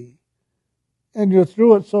easy, and you're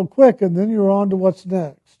through it so quick, and then you're on to what's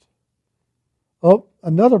next. Oh,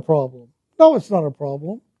 another problem. No, it's not a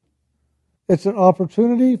problem. It's an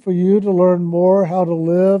opportunity for you to learn more how to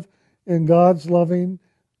live in God's loving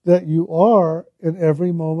that you are in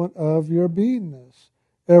every moment of your beingness,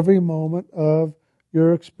 every moment of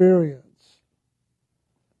your experience.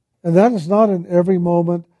 And that is not in every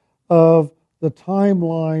moment of the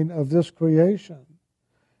timeline of this creation,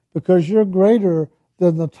 because you're greater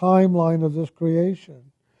than the timeline of this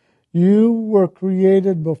creation. You were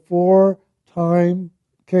created before time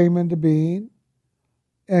came into being,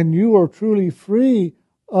 and you are truly free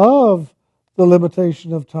of the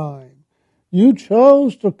limitation of time. You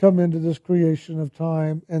chose to come into this creation of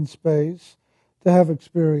time and space to have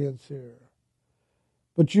experience here.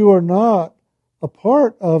 But you are not a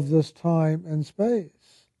part of this time and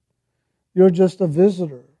space. You're just a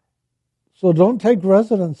visitor. So don't take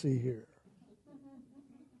residency here.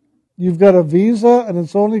 You've got a visa and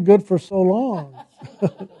it's only good for so long.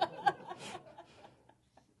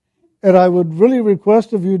 And I would really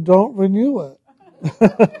request of you, don't renew it.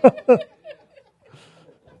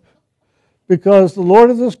 Because the Lord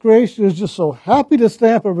of this creation is just so happy to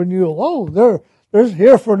stamp a renewal. Oh, there's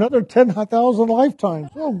here for another 10,000 lifetimes.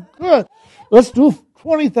 Oh, good. Let's do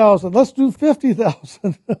 20,000. Let's do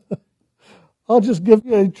 50,000. I'll just give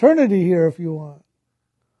you eternity here if you want.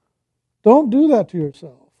 Don't do that to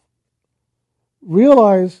yourself.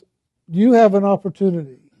 Realize you have an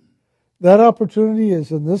opportunity. That opportunity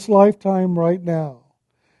is in this lifetime right now.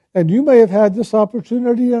 And you may have had this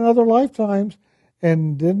opportunity in other lifetimes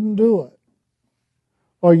and didn't do it.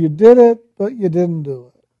 Or you did it, but you didn't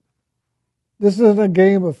do it. This isn't a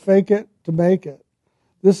game of fake it to make it.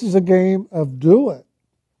 This is a game of do it.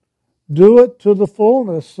 Do it to the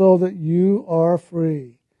fullness so that you are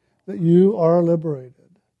free, that you are liberated.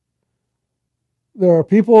 There are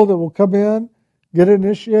people that will come in, get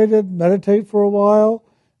initiated, meditate for a while,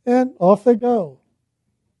 and off they go.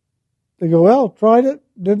 They go, well, tried it,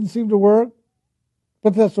 didn't seem to work,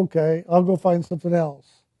 but that's okay. I'll go find something else.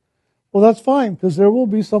 Well, that's fine, because there will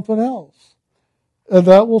be something else. And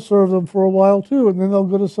that will serve them for a while too, and then they'll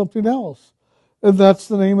go to something else. And that's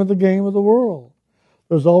the name of the game of the world.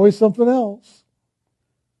 There's always something else.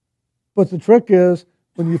 But the trick is,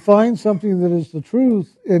 when you find something that is the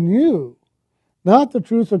truth in you, not the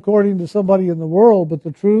truth according to somebody in the world, but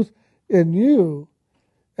the truth in you,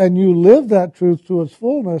 and you live that truth to its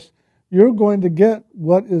fullness, you're going to get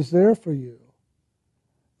what is there for you.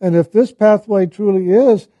 And if this pathway truly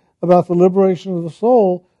is about the liberation of the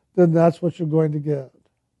soul, then that's what you're going to get.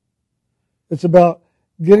 It's about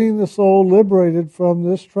getting the soul liberated from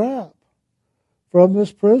this trap, from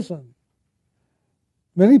this prison.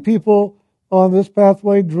 Many people on this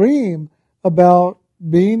pathway dream about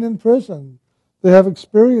being in prison. They have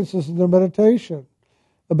experiences in their meditation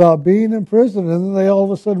about being in prison, and then they all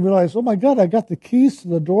of a sudden realize, oh my God, I got the keys to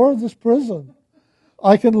the door of this prison.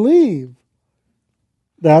 I can leave.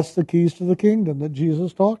 That's the keys to the kingdom that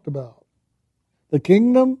Jesus talked about. The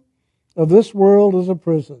kingdom of this world is a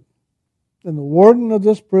prison, and the warden of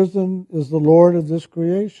this prison is the Lord of this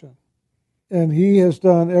creation. And he has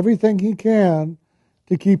done everything he can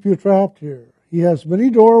to keep you trapped here. He has many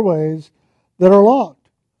doorways that are locked.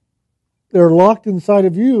 They're locked inside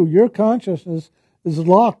of you. Your consciousness is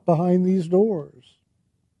locked behind these doors.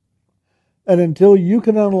 And until you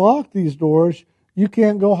can unlock these doors, you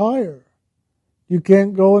can't go higher. You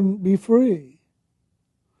can't go and be free.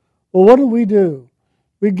 Well, what do?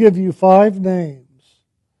 We give you 5 names,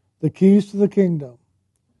 the keys to the kingdom.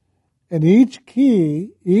 And each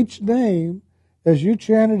key, each name, as you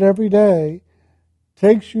chant it every day,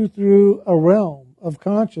 takes you through a realm of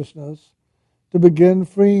consciousness to begin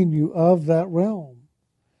freeing you of that realm.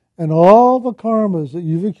 And all the karmas that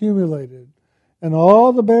you've accumulated and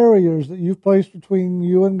all the barriers that you've placed between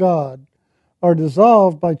you and God are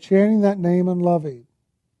dissolved by chanting that name and loving.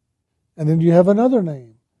 And then you have another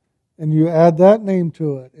name, and you add that name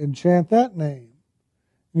to it and chant that name.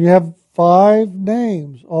 You have 5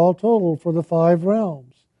 names all total for the 5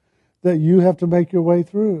 realms that you have to make your way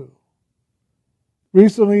through.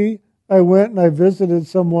 Recently, I went and I visited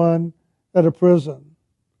someone at a prison.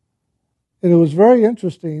 And it was very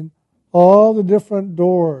interesting, all the different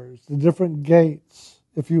doors, the different gates,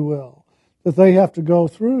 if you will, that they have to go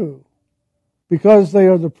through. Because they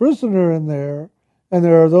are the prisoner in there, and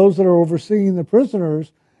there are those that are overseeing the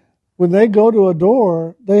prisoners, when they go to a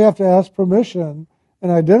door, they have to ask permission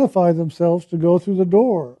and identify themselves to go through the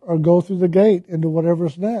door or go through the gate into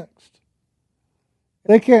whatever's next.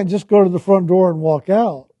 They can't just go to the front door and walk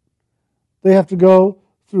out. They have to go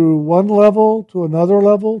through one level to another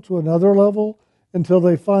level to another level until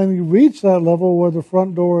they finally reach that level where the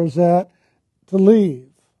front door is at to leave.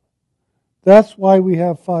 That's why we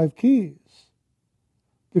have 5 keys.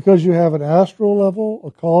 Because you have an astral level, a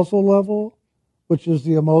causal level, which is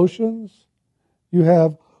the emotions. You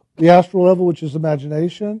have the astral level, which is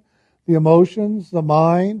imagination, the emotions, the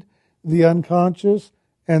mind, the unconscious,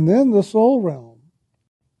 and then the soul realm.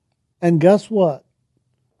 And guess what?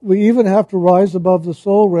 We even have to rise above the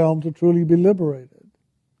soul realm to truly be liberated.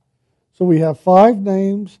 So we have 5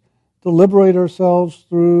 names to liberate ourselves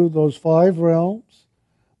through those 5 realms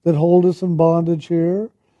that hold us in bondage here,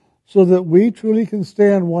 so that we truly can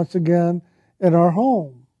stand once again in our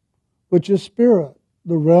home, which is spirit,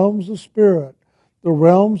 the realms of spirit, the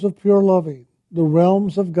realms of pure loving, the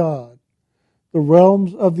realms of God, the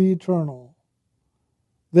realms of the eternal.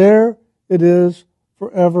 There it is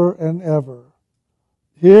forever and ever.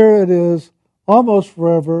 Here it is almost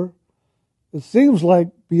forever. It seems like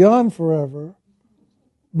beyond forever,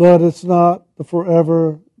 but it's not the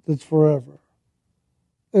forever that's forever.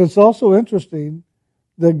 And it's also interesting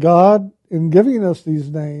that God, in giving us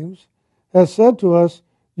these names, has said to us,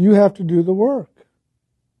 you have to do the work.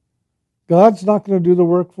 God's not going to do the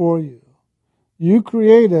work for you. You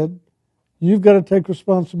created, you've got to take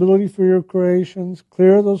responsibility for your creations,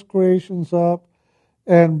 clear those creations up,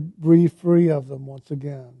 and be free of them once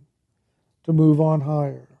again to move on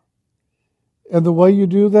higher. And the way you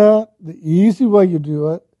do that, the easy way you do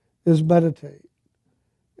it, is meditate.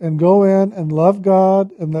 And go in and love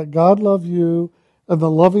God and let God love you, and the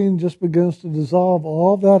loving just begins to dissolve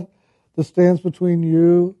all that stands between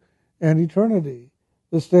you and eternity,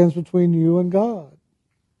 that stands between you and God.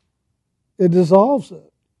 It dissolves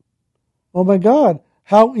it. Oh my God,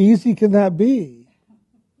 how easy can that be?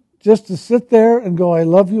 Just to sit there and go, I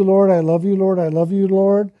love you, Lord, I love you, Lord, I love you,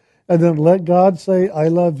 Lord, and then let God say, I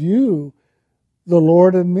love you, the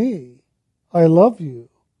Lord and me. I love you.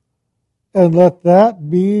 And let that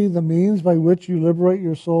be the means by which you liberate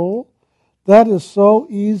your soul. That is so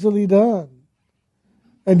easily done.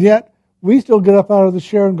 And yet, we still get up out of the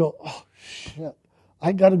chair and go, oh, shit,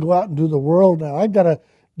 I got to go out and do the world now. I've got to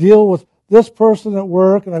deal with this person at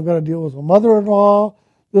work, and I've got to deal with my mother-in-law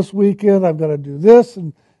this weekend. I've got to do this.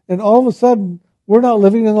 And all of a sudden, we're not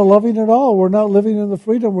living in the loving at all. We're not living in the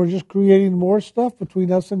freedom. We're just creating more stuff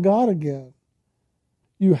between us and God again.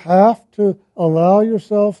 You have to allow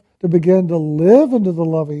yourself to begin to live into the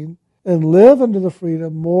loving and live into the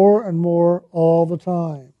freedom more and more all the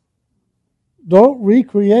time. Don't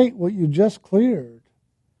recreate what you just cleared.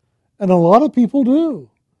 And a lot of people do,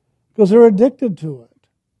 because they're addicted to it.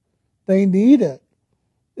 They need it.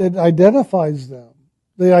 It identifies them.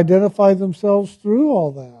 They identify themselves through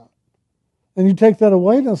all that. And you take that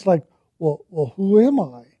away and it's like, well, who am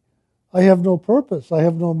I? I have no purpose. I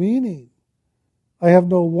have no meaning. I have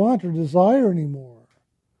no want or desire anymore.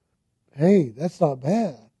 Hey, that's not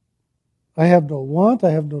bad. I have no want,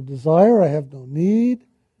 I have no desire, I have no need.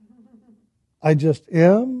 I just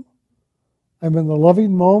am. I'm in the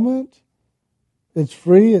loving moment. It's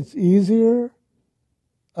free, it's easier.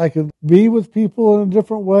 I can be with people in a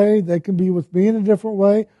different way. They can be with me in a different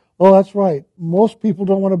way. Oh, that's right. Most people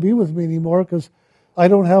don't want to be with me anymore because I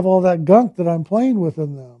don't have all that gunk that I'm playing with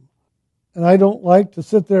in them. And I don't like to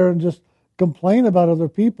sit there and just complain about other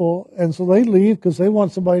people. And so they leave because they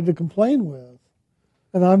want somebody to complain with.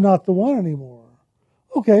 And I'm not the one anymore.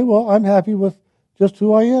 Okay, well, I'm happy with just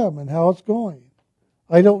who I am and how it's going.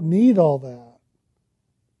 I don't need all that.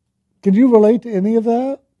 Can you relate to any of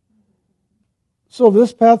that? So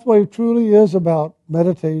this pathway truly is about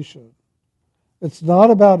meditation. It's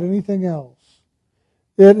not about anything else.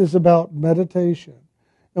 It is about meditation.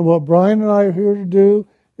 And what Brian and I are here to do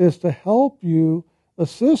is to help you,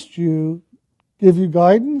 assist you, give you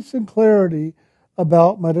guidance and clarity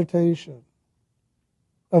about meditation.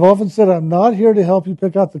 I've often said I'm not here to help you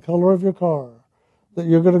pick out the color of your car that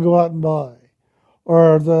you're going to go out and buy,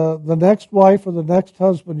 or the next wife or the next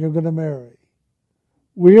husband you're going to marry.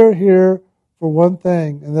 We are here for one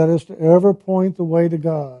thing, and that is to ever point the way to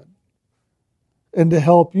God and to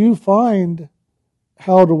help you find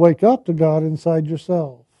how to wake up to God inside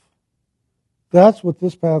yourself. That's what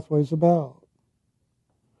this pathway is about.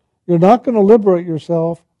 You're not going to liberate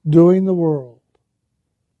yourself doing the world.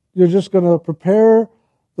 You're just going to prepare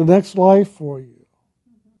the next life for you.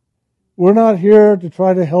 We're not here to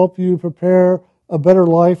try to help you prepare a better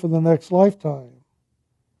life in the next lifetime.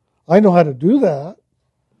 I know how to do that,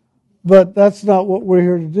 but that's not what we're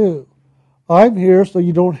here to do. I'm here so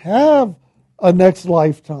you don't have a next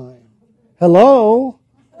lifetime. Hello?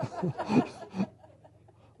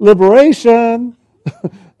 Liberation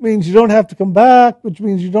means you don't have to come back, which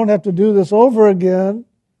means you don't have to do this over again.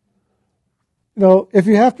 You know, if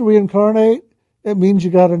you have to reincarnate, it means you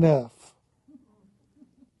got an F.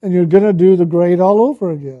 And you're going to do the grade all over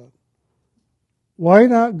again. Why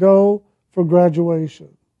not go for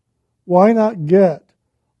graduation? Why not get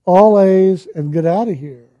all A's and get out of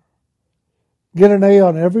here? Get an A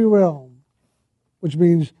on every realm, which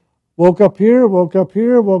means woke up here, woke up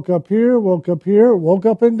here, woke up here, woke up here, woke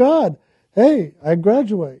up in God. Hey, I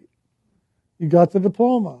graduate. You got the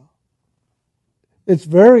diploma. It's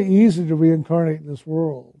very easy to reincarnate in this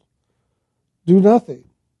world. Do nothing,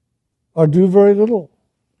 or do very little,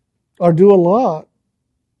 or do a lot,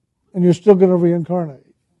 and you're still going to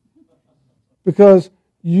reincarnate. Because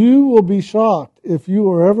you will be shocked if you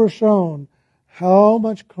are ever shown how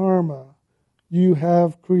much karma you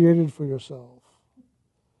have created for yourself.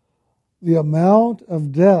 The amount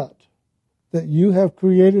of debt that you have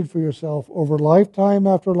created for yourself over lifetime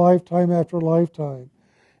after lifetime after lifetime,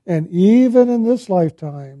 and even in this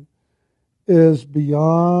lifetime, is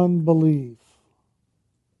beyond belief.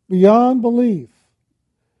 Beyond belief.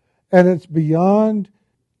 And it's beyond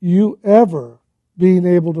you ever being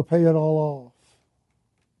able to pay it all off.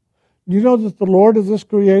 You know that the Lord of this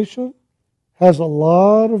creation has a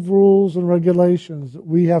lot of rules and regulations that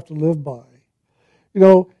we have to live by. You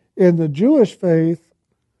know, in the Jewish faith,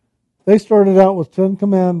 they started out with 10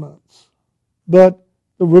 commandments. But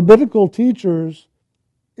the rabbinical teachers,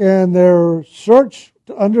 in their search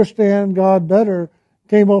to understand God better,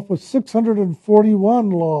 came up with 641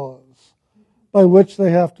 laws by which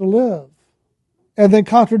they have to live. And they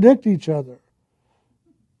contradict each other.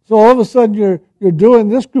 So all of a sudden you're doing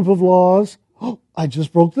this group of laws. Oh, I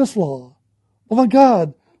just broke this law. Oh my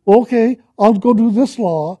God. Well, okay, I'll go do this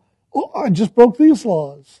law. Oh, I just broke these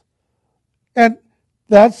laws. And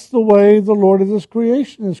that's the way the Lord of this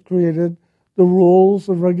creation has created the rules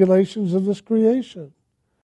and regulations of this creation.